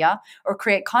social media or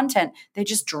create content, they're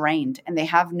just drained and they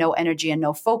have no energy and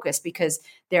no focus because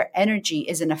their energy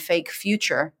is in a fake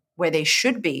future where they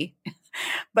should be.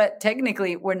 But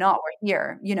technically we're not, we're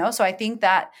here, So I think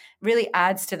that really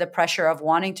adds to the pressure of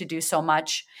wanting to do so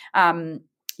much. And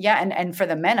for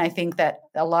the men, I think that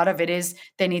a lot of it is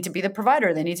they need to be the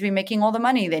provider. They need to be making all the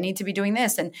money. They need to be doing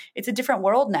this. And it's a different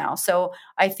world now. So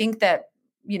I think that,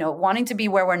 wanting to be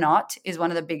where we're not is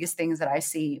one of the biggest things that I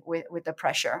see with the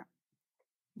pressure.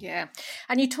 Yeah.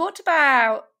 And you talked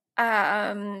about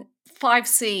 5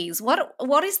 C's.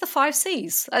 What is the 5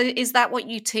 C's? Is that what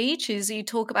you teach? Is you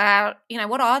talk about,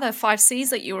 what are the 5 C's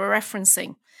that you were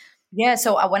referencing? Yeah.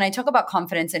 So when I talk about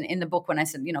confidence, and in the book, when I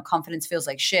said, confidence feels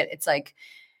like shit, it's like,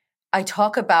 I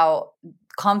talk about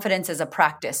confidence as a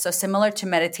practice. So similar to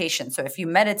meditation. So if you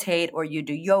meditate or you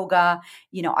do yoga,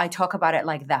 I talk about it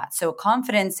like that. So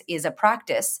confidence is a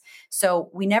practice. So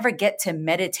we never get to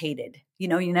meditated. You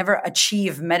never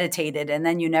achieve meditated and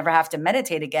then you never have to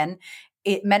meditate again.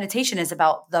 Meditation is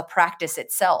about the practice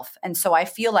itself. And so I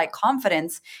feel like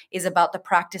confidence is about the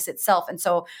practice itself. And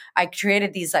so I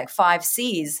created these like 5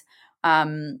 C's.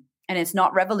 And it's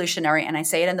not revolutionary. And I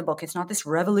say it in the book, it's not this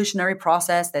revolutionary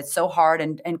process that's so hard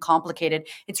and complicated.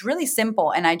 It's really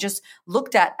simple. And I just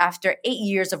looked at, after 8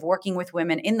 years of working with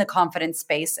women in the confidence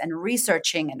space and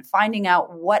researching and finding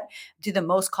out what do the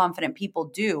most confident people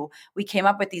do, we came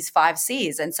up with these 5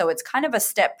 C's. And so it's kind of a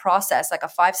step process, like a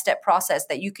 5-step process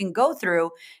that you can go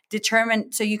through,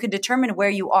 so you can determine where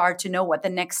you are to know what the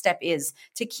next step is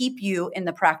to keep you in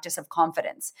the practice of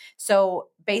confidence. So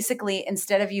basically,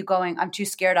 instead of you going, I'm too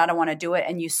scared, I don't want to do it,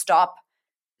 and you stop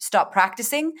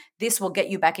practicing, this will get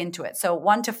you back into it. So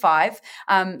 1 to 5.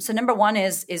 So number 1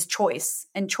 is choice.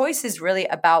 And choice is really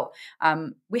about,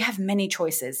 we have many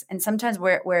choices. And sometimes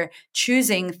we're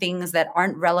choosing things that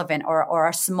aren't relevant or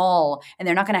are small, and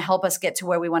they're not going to help us get to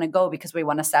where we want to go because we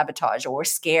want to sabotage, or we're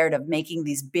scared of making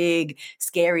these big,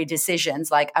 scary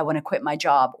decisions. Like, I want to quit my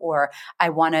job, or I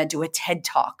want to do a TED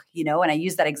Talk, and I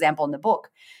use that example in the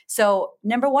book. So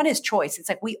number 1 is choice. It's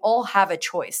like we all have a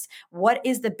choice. What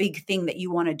is the big thing that you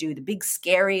want to do? The big,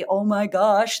 scary, oh my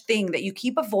gosh thing that you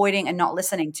keep avoiding and not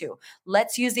listening to.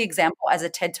 Let's use the example as a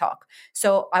TED Talk.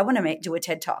 So I want to do a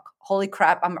TED Talk. Holy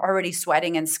crap, I'm already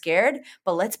sweating and scared,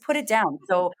 but let's put it down.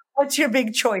 So what's your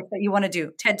big choice that you want to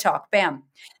do? TED Talk, bam. And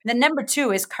then number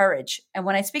 2 is courage. And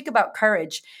when I speak about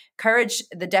courage,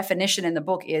 the definition in the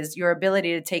book is your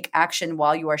ability to take action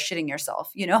while you are shitting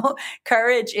yourself.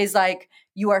 Courage is like,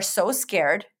 you are so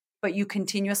scared, but you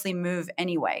continuously move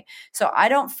anyway. So I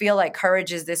don't feel like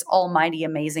courage is this almighty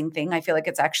amazing thing. I feel like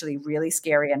it's actually really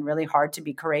scary and really hard to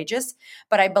be courageous.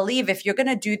 But I believe if you're going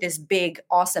to do this big,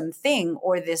 awesome thing,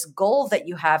 or this goal that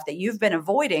you have that you've been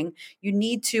avoiding, you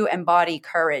need to embody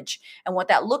courage. And what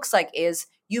that looks like is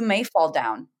you may fall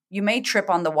down. You may trip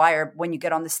on the wire when you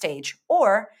get on the stage,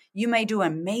 or you may do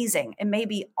amazing. It may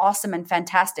be awesome and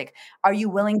fantastic. Are you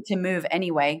willing to move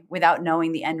anyway without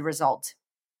knowing the end result?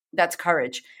 That's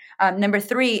courage. Number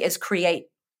 3 is create.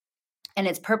 And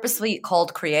it's purposely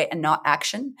called create and not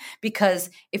action, because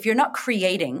if you're not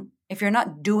creating, if you're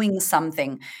not doing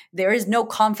something, there is no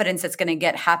confidence that's going to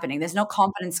get happening. There's no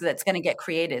confidence that's going to get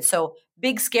created. So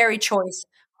big scary choice.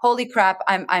 Holy crap,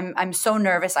 I'm so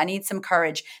nervous. I need some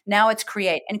courage. Now it's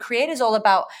create. And create is all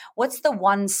about what's the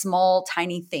one small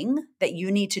tiny thing that you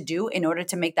need to do in order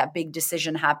to make that big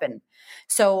decision happen.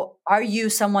 So are you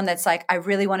someone that's like, I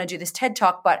really want to do this TED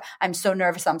Talk, but I'm so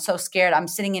nervous. I'm so scared. I'm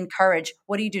sitting in courage.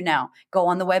 What do you do now? Go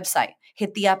on the website,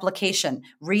 hit the application,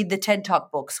 read the TED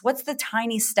Talk books. What's the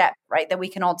tiny step, right, that we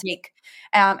can all take?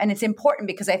 And it's important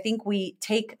because I think we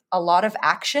take a lot of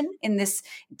action in this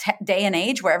day and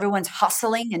age where everyone's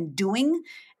hustling and doing,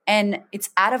 and it's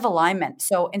out of alignment.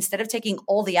 So instead of taking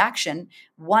all the action,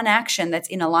 one action that's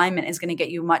in alignment is going to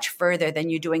get you much further than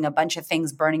you doing a bunch of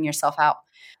things, burning yourself out.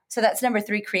 So that's number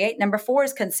 3, create. Number 4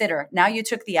 is consider. Now you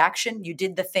took the action, you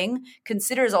did the thing.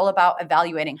 Consider is all about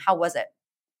evaluating. How was it?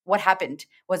 What happened?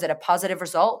 Was it a positive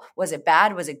result? Was it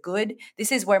bad? Was it good?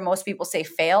 This is where most people say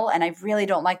fail. And I really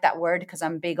don't like that word because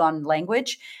I'm big on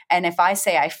language. And if I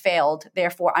say I failed,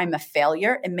 therefore I'm a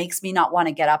failure, it makes me not want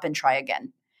to get up and try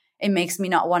again. It makes me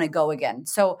not want to go again.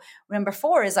 So number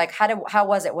 4 is like, how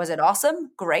was it? Was it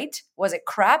awesome? Great. Was it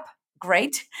crap?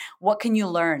 Great. What can you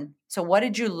learn? So what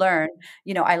did you learn?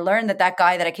 I learned that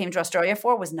guy that I came to Australia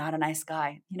for was not a nice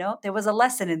guy. There was a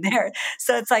lesson in there.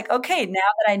 So it's like, okay, now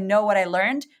that I know what I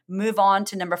learned, move on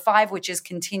to number 5, which is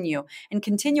continue. And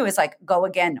continue is like, go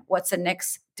again. What's the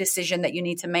next decision that you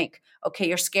need to make? Okay,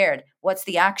 you're scared. What's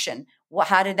the action?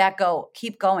 How did that go?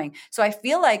 Keep going. So I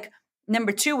feel like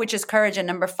number 2, which is courage, and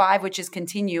number 5, which is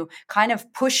continue, kind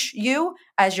of push you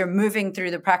as you're moving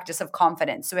through the practice of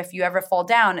confidence. So if you ever fall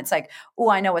down, it's like, oh,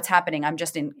 I know what's happening. I'm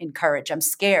just in courage. I'm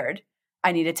scared.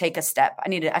 I need to take a step. I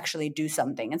need to actually do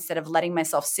something instead of letting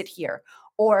myself sit here.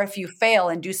 Or if you fail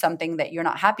and do something that you're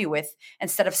not happy with,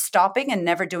 instead of stopping and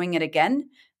never doing it again,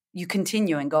 you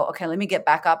continue and go, okay, let me get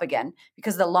back up again.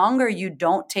 Because the longer you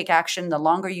don't take action, the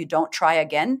longer you don't try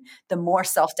again, the more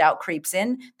self-doubt creeps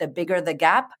in, the bigger the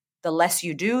gap. The less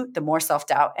you do, the more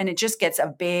self-doubt. And it just gets a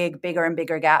bigger and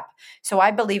bigger gap. So I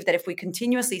believe that if we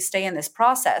continuously stay in this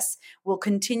process, we'll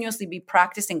continuously be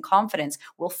practicing confidence.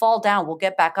 We'll fall down, we'll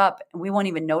get back up, and we won't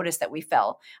even notice that we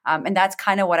fell. And that's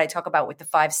kind of what I talk about with the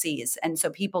 5 C's. And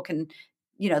so people can,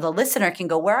 the listener can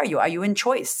go, where are you? Are you in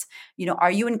choice?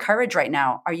 Are you in courage right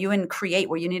now? Are you in create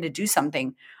where you need to do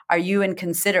something? Are you in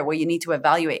consider where you need to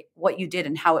evaluate what you did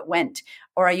and how it went?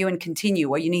 Or are you in continue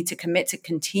where you need to commit to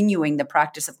continuing the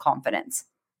practice of confidence?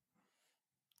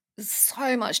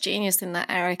 So much genius in that,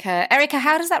 Erika. Erika,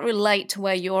 how does that relate to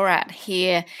where you're at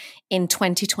here in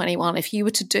 2021 if you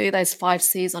were to do those 5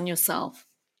 C's on yourself?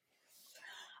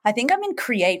 I think I'm in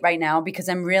create right now because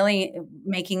I'm really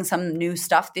making some new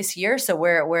stuff this year. So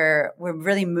we're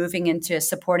really moving into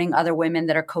supporting other women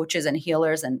that are coaches and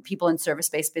healers and people in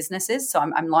service-based businesses. So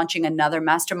I'm launching another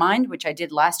mastermind, which I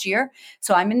did last year.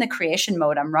 So I'm in the creation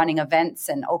mode. I'm running events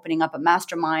and opening up a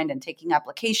mastermind and taking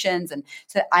applications. And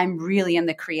so I'm really in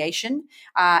the creation.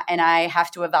 And I have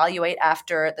to evaluate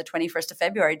after the 21st of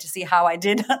February to see how I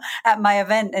did at my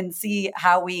event and see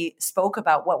how we spoke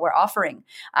about what we're offering.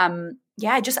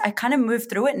 I kind of move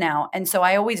through it now. And so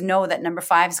I always know that number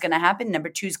 5 is going to happen. Number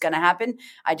 2 is going to happen.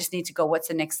 I just need to go, what's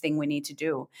the next thing we need to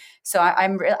do? So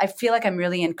I feel like I'm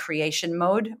really in creation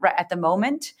mode right at the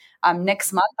moment.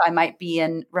 Next month, I might be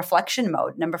in reflection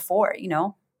mode, number 4,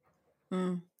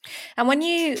 Mm. And when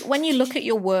you look at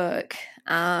your work,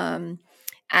 and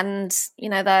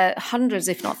the hundreds,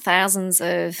 if not thousands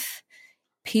of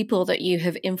people that you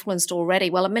have influenced already,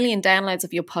 1 million downloads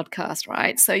of your podcast,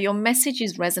 right? So your message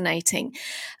is resonating.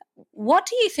 What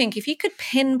do you think, if you could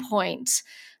pinpoint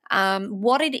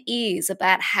what it is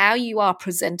about how you are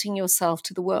presenting yourself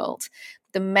to the world,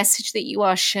 the message that you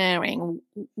are sharing,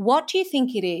 what do you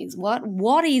think it is?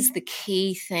 What is the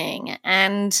key thing?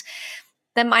 And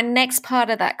then my next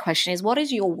part of that question is, what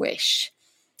is your wish?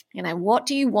 What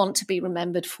do you want to be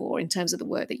remembered for in terms of the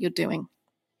work that you're doing?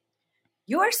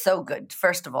 You are so good.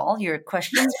 First of all, your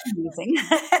questions are amazing.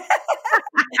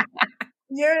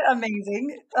 You're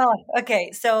amazing. Oh,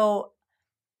 okay. So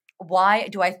why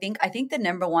do I think the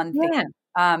number one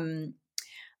thing,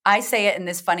 I say it in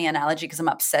this funny analogy because I'm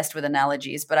obsessed with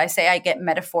analogies, but I say I get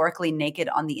metaphorically naked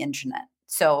on the internet.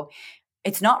 So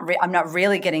I'm not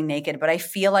really getting naked, but I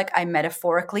feel like I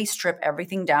metaphorically strip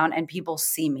everything down and people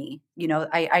see me.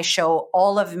 I show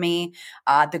all of me,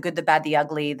 the good, the bad, the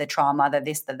ugly, the trauma, the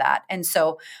this, the that. And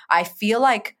so I feel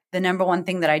like the number one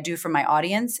thing that I do for my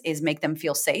audience is make them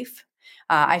feel safe.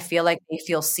 I feel like they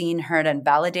feel seen, heard, and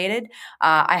validated.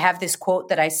 I have this quote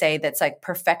that I say that's like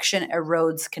perfection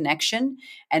erodes connection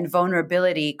and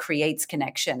vulnerability creates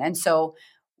connection. And so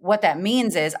what that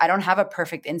means is I don't have a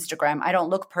perfect Instagram. I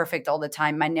don't look perfect all the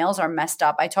time. My nails are messed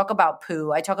up. I talk about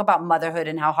poo. I talk about motherhood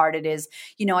and how hard it is.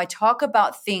 I talk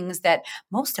about things that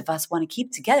most of us want to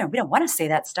keep together. We don't want to say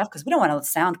that stuff because we don't want to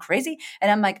sound crazy. And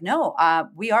I'm like, no,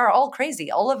 we are all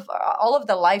crazy. All of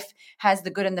the life has the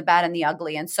good and the bad and the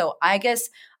ugly. And so I guess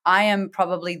I am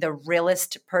probably the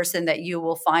realest person that you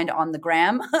will find on the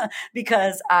gram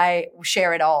because I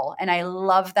share it all. And I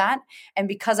love that. And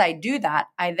because I do that,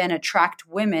 I then attract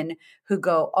women who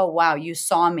go, oh, wow, you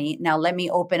saw me. Now let me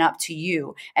open up to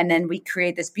you. And then we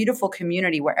create this beautiful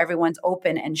community where everyone's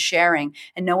open and sharing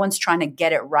and no one's trying to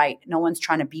get it right. No one's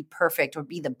trying to be perfect or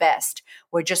be the best.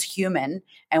 We're just human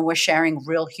and we're sharing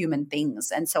real human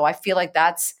things. And so I feel like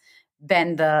that's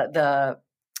been the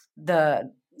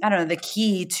I don't know, the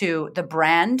key to the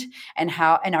brand and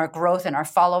our growth and our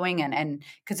following and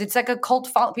because it's like a cult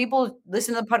follow. People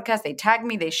listen to the podcast, they tag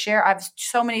me, they share. I have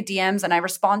so many DMs and I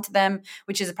respond to them,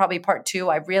 which is probably part two.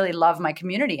 I really love my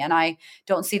community and I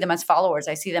don't see them as followers.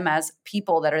 I see them as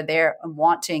people that are there and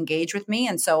want to engage with me.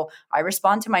 And so I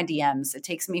respond to my DMs. It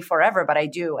takes me forever, but I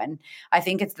do. And I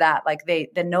think it's that like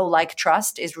the know, like,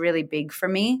 trust is really big for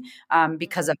me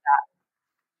because of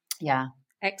that. Yeah.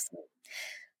 Excellent.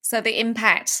 So the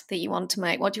impact that you want to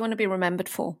make, what do you want to be remembered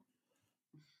for?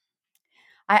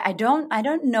 I don't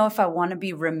know if I want to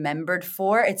be remembered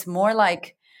for. It's more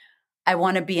like I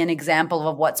want to be an example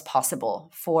of what's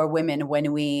possible for women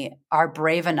when we are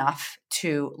brave enough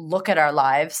to look at our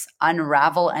lives,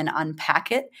 unravel and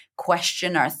unpack it,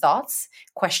 question our thoughts,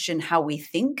 question how we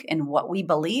think and what we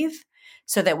believe,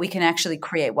 so that we can actually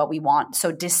create what we want.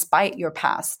 So despite your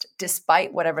past,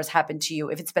 despite whatever's happened to you,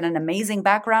 if it's been an amazing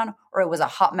background or it was a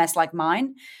hot mess like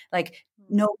mine, like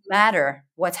no matter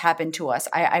what's happened to us,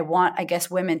 I want, I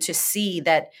guess, women to see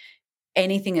that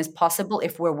anything is possible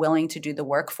if we're willing to do the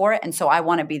work for it. And so I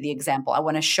want to be the example. I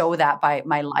want to show that by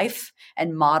my life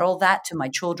and model that to my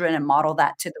children and model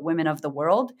that to the women of the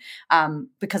world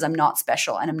because I'm not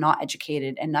special and I'm not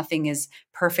educated and nothing is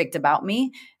perfect about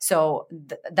me. So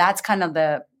that's kind of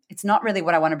it's not really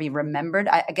what I want to be remembered.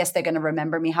 I guess they're going to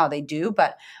remember me how they do,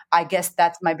 but I guess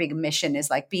that's my big mission is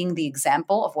like being the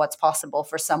example of what's possible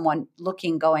for someone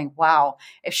looking, going, wow,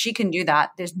 if she can do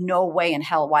that, there's no way in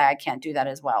hell why I can't do that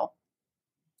as well.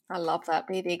 I love that.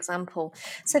 Be the example.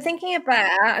 So thinking about,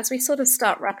 as we sort of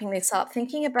start wrapping this up,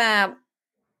 thinking about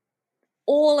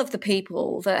all of the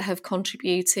people that have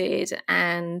contributed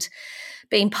and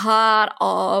been part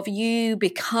of you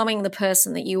becoming the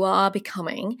person that you are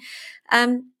becoming,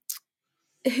 who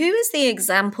is the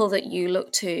example that you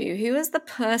look to? Who is the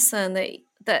person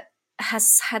that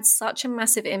has had such a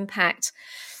massive impact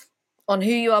on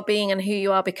who you are being and who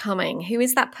you are becoming? Who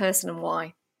is that person and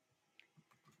why?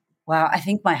 Wow, I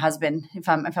think my husband, if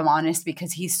I'm honest,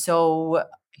 because he's so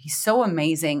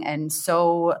amazing and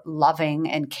so loving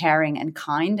and caring and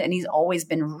kind, and he's always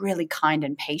been really kind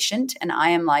and patient. And I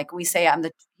am like, we say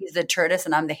he's the tortoise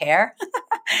and I'm the hare.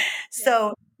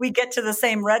 So we get to the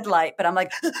same red light, but I'm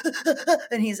like,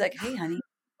 and he's like, hey, honey.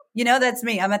 That's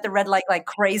me. I'm at the red light like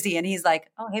crazy. And he's like,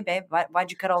 oh, hey, babe,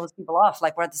 why'd you cut all those people off?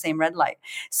 Like we're at the same red light.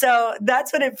 So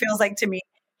that's what it feels like to me.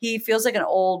 He feels like an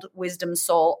old wisdom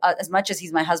soul. As much as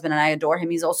he's my husband and I adore him,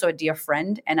 he's also a dear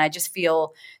friend. And I just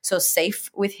feel so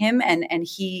safe with him. And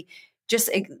he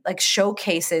just like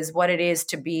showcases what it is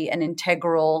to be an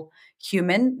integral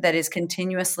human that is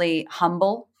continuously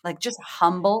humble, like just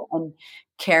humble and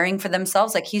caring for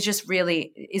themselves. Like he's just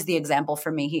really is the example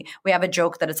for me. We have a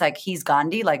joke that it's like, he's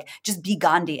Gandhi, like just be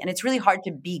Gandhi. And it's really hard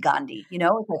to be Gandhi.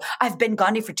 It's like, I've been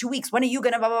Gandhi for 2 weeks. When are you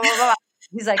going to blah, blah, blah, blah.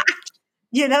 He's like,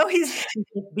 he's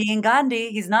being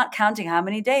Gandhi. He's not counting how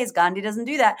many days. Gandhi doesn't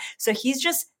do that. So he's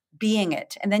just being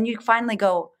it. And then you finally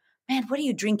go, man, what are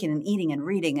you drinking and eating and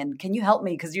reading? And can you help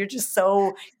me? Because you're just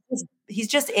he's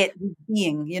just it, he's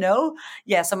being,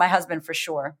 Yeah, so my husband for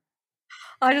sure.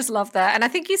 I just love that. And I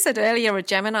think you said earlier a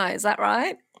Gemini, is that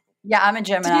right? Yeah, I'm a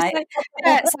Gemini.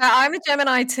 Yeah, so I'm a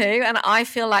Gemini too, and I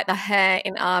feel like the hare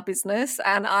in our business,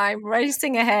 and I'm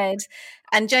racing ahead,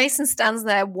 and Jason stands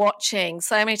there watching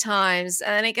so many times,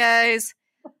 and then he goes,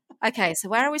 okay, so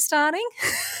where are we starting?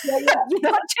 Yeah. You're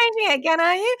not changing it again,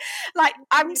 are you? Like,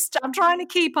 I'm trying to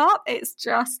keep up. It's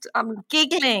just, I'm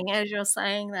giggling as you're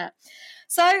saying that.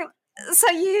 So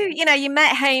So you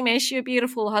met Hamish, your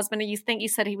beautiful husband, and you think you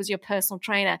said he was your personal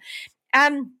trainer.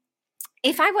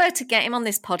 If I were to get him on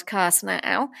this podcast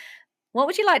now, what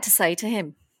would you like to say to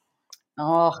him?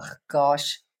 Oh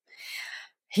gosh.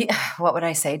 What would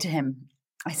I say to him?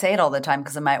 I say it all the time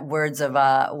because of my words of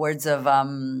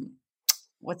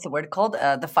what's the word called?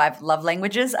 The 5 love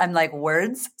languages. I'm like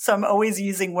words. So I'm always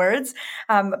using words.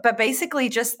 But basically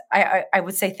just, I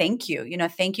would say, thank you.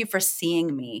 Thank you for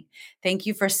seeing me. Thank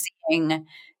you for seeing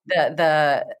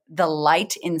the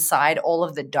light inside all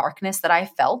of the darkness that I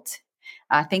felt.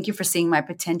 Thank you for seeing my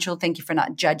potential. Thank you for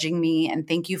not judging me. And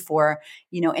thank you for,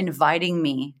 inviting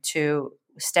me to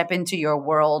step into your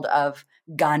world of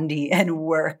Gandhi and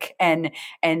work and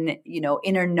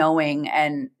inner knowing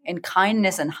and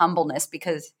kindness and humbleness,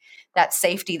 because that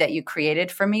safety that you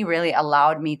created for me really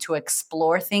allowed me to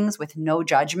explore things with no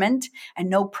judgment and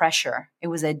no pressure. It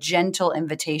was a gentle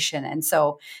invitation. And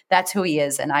so that's who he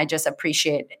is. And I just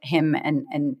appreciate him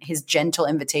and his gentle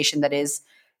invitation that is,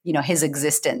 his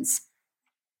existence.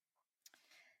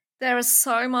 There is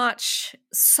so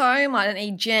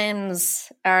many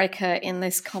gems, Erika, in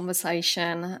this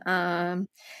conversation. I'm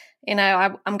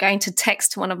going to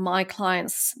text one of my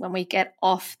clients when we get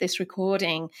off this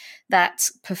recording that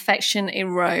perfection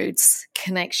erodes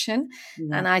connection.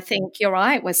 Mm-hmm. And I think you're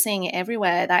right. We're seeing it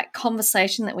everywhere. That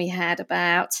conversation that we had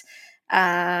about,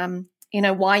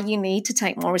 why you need to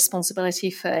take more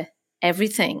responsibility for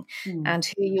everything and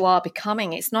who you are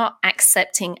becoming. It's not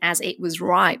accepting as it was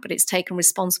right, but it's taking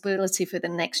responsibility for the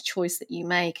next choice that you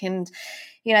make. And,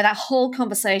 that whole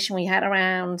conversation we had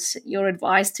around your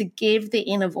advice to give the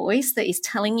inner voice that is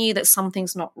telling you that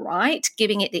something's not right,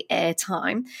 giving it the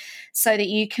airtime so that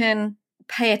you can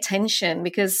pay attention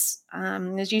because,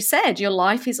 as you said, your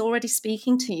life is already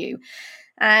speaking to you.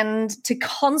 And to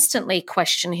constantly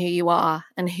question who you are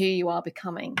and who you are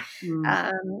becoming.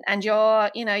 And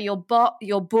your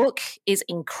book is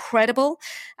incredible.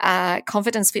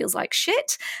 Confidence Feels Like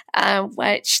Shit,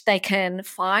 which they can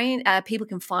find. People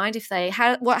can find if they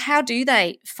how do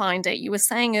they find it? You were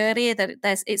saying earlier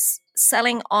that it's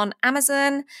selling on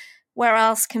Amazon. Where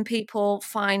else can people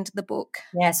find the book?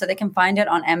 Yeah, so they can find it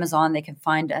on Amazon. They can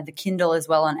find the Kindle as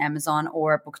well on Amazon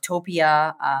or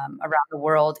Booktopia around the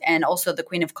world. And also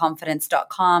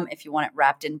thequeenofconfidence.com if you want it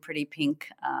wrapped in pretty pink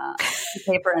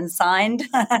paper and signed.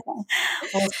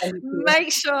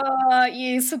 Make sure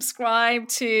you subscribe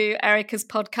to Erika's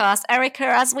podcast. Erika,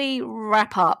 as we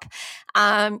wrap up,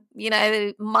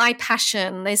 my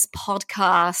passion, this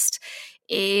podcast,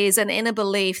 is an inner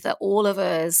belief that all of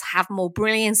us have more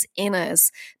brilliance in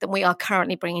us than we are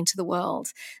currently bringing to the world.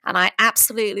 And I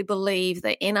absolutely believe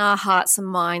that in our hearts and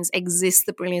minds exists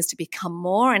the brilliance to become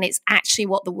more. And it's actually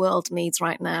what the world needs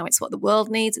right now. It's what the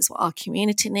world needs. It's what our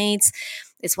community needs.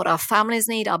 It's what our families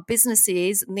need. Our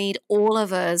businesses need all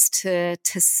of us to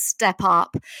step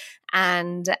up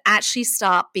and actually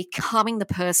start becoming the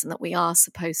person that we are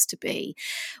supposed to be.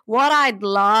 What I'd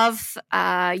love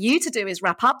you to do is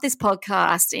wrap up this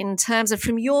podcast in terms of,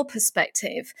 from your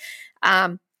perspective,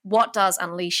 what does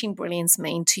Unleashing Brilliance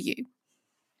mean to you?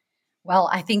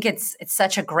 Well, I think it's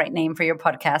such a great name for your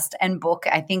podcast and book.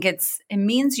 I think it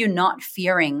means you not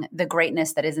fearing the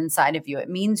greatness that is inside of you. It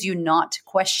means you not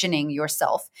questioning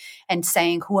yourself and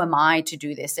saying, who am I to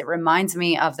do this? It reminds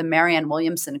me of the Marianne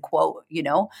Williamson quote,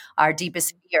 our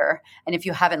deepest fear. And if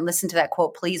you haven't listened to that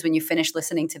quote, please, when you finish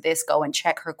listening to this, go and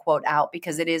check her quote out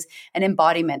because it is an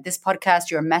embodiment. This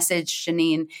podcast, your message,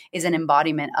 Janine, is an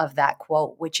embodiment of that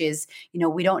quote, which is,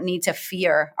 we don't need to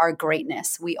fear our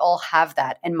greatness. We all have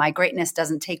that. And my greatness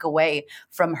doesn't take away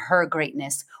from her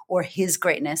greatness or his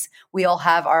greatness. We all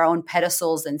have our own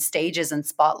pedestals and stages and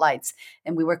spotlights,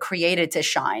 and we were created to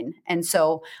shine. And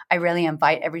so I really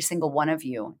invite every single one of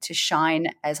you to shine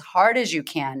as hard as you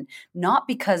can, not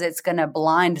because it's going to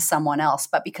blind someone else,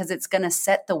 but because it's going to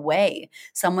set the way.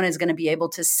 Someone is going to be able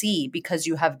to see because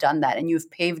you have done that and you've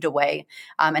paved a way.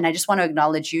 And I just want to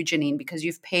acknowledge you, Janine, because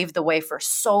you've paved the way for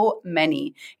so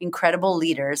many incredible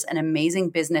leaders and amazing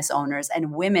business owners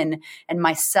and women and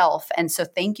myself. And so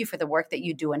thank you for the work that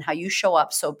you do and how you show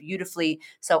up so beautifully,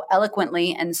 so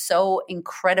eloquently, and so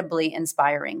incredibly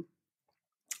inspiring.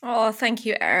 Oh, thank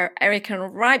you, Erika.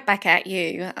 And right back at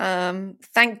you.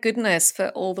 Thank goodness for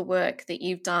all the work that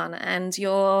you've done and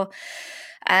your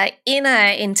inner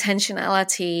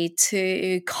intentionality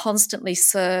to constantly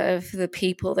serve the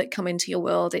people that come into your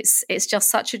world. It's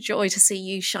just such a joy to see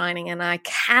you shining, and I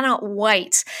cannot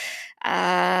wait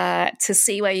to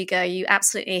see where you go. You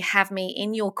absolutely have me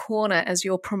in your corner as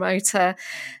your promoter,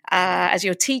 as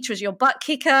your teacher, as your butt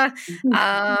kicker.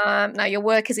 No, your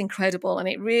work is incredible, and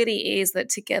it really is that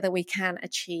together we can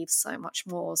achieve so much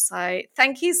more. So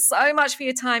thank you so much for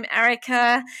your time,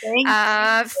 Erika.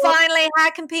 Finally,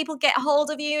 how can people get hold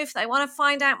of you if they want to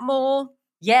find out more?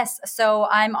 Yes. So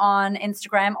I'm on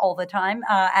Instagram all the time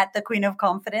at the Queen of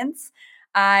Confidence.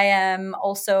 I am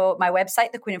also my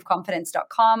website,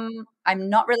 thequeenofconfidence.com. I'm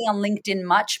not really on LinkedIn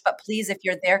much, but please, if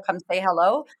you're there, come say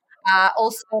hello.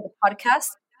 Also, the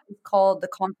podcast is called the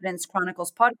Confidence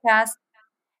Chronicles Podcast.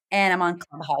 And I'm on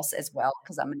Clubhouse as well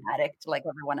because I'm an addict like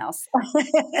everyone else.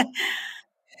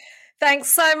 Thanks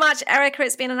so much, Erika.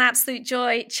 It's been an absolute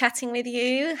joy chatting with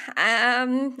you.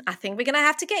 I think we're going to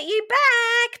have to get you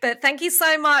back, but thank you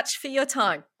so much for your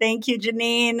time. Thank you,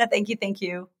 Janine. Thank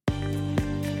you.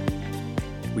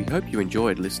 We hope you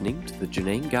enjoyed listening to The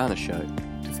Janine Garner Show.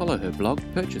 To follow her blog,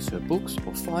 purchase her books,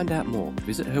 or find out more,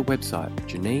 visit her website,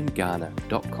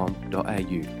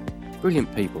 janinegarner.com.au.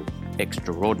 Brilliant people,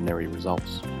 extraordinary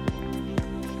results.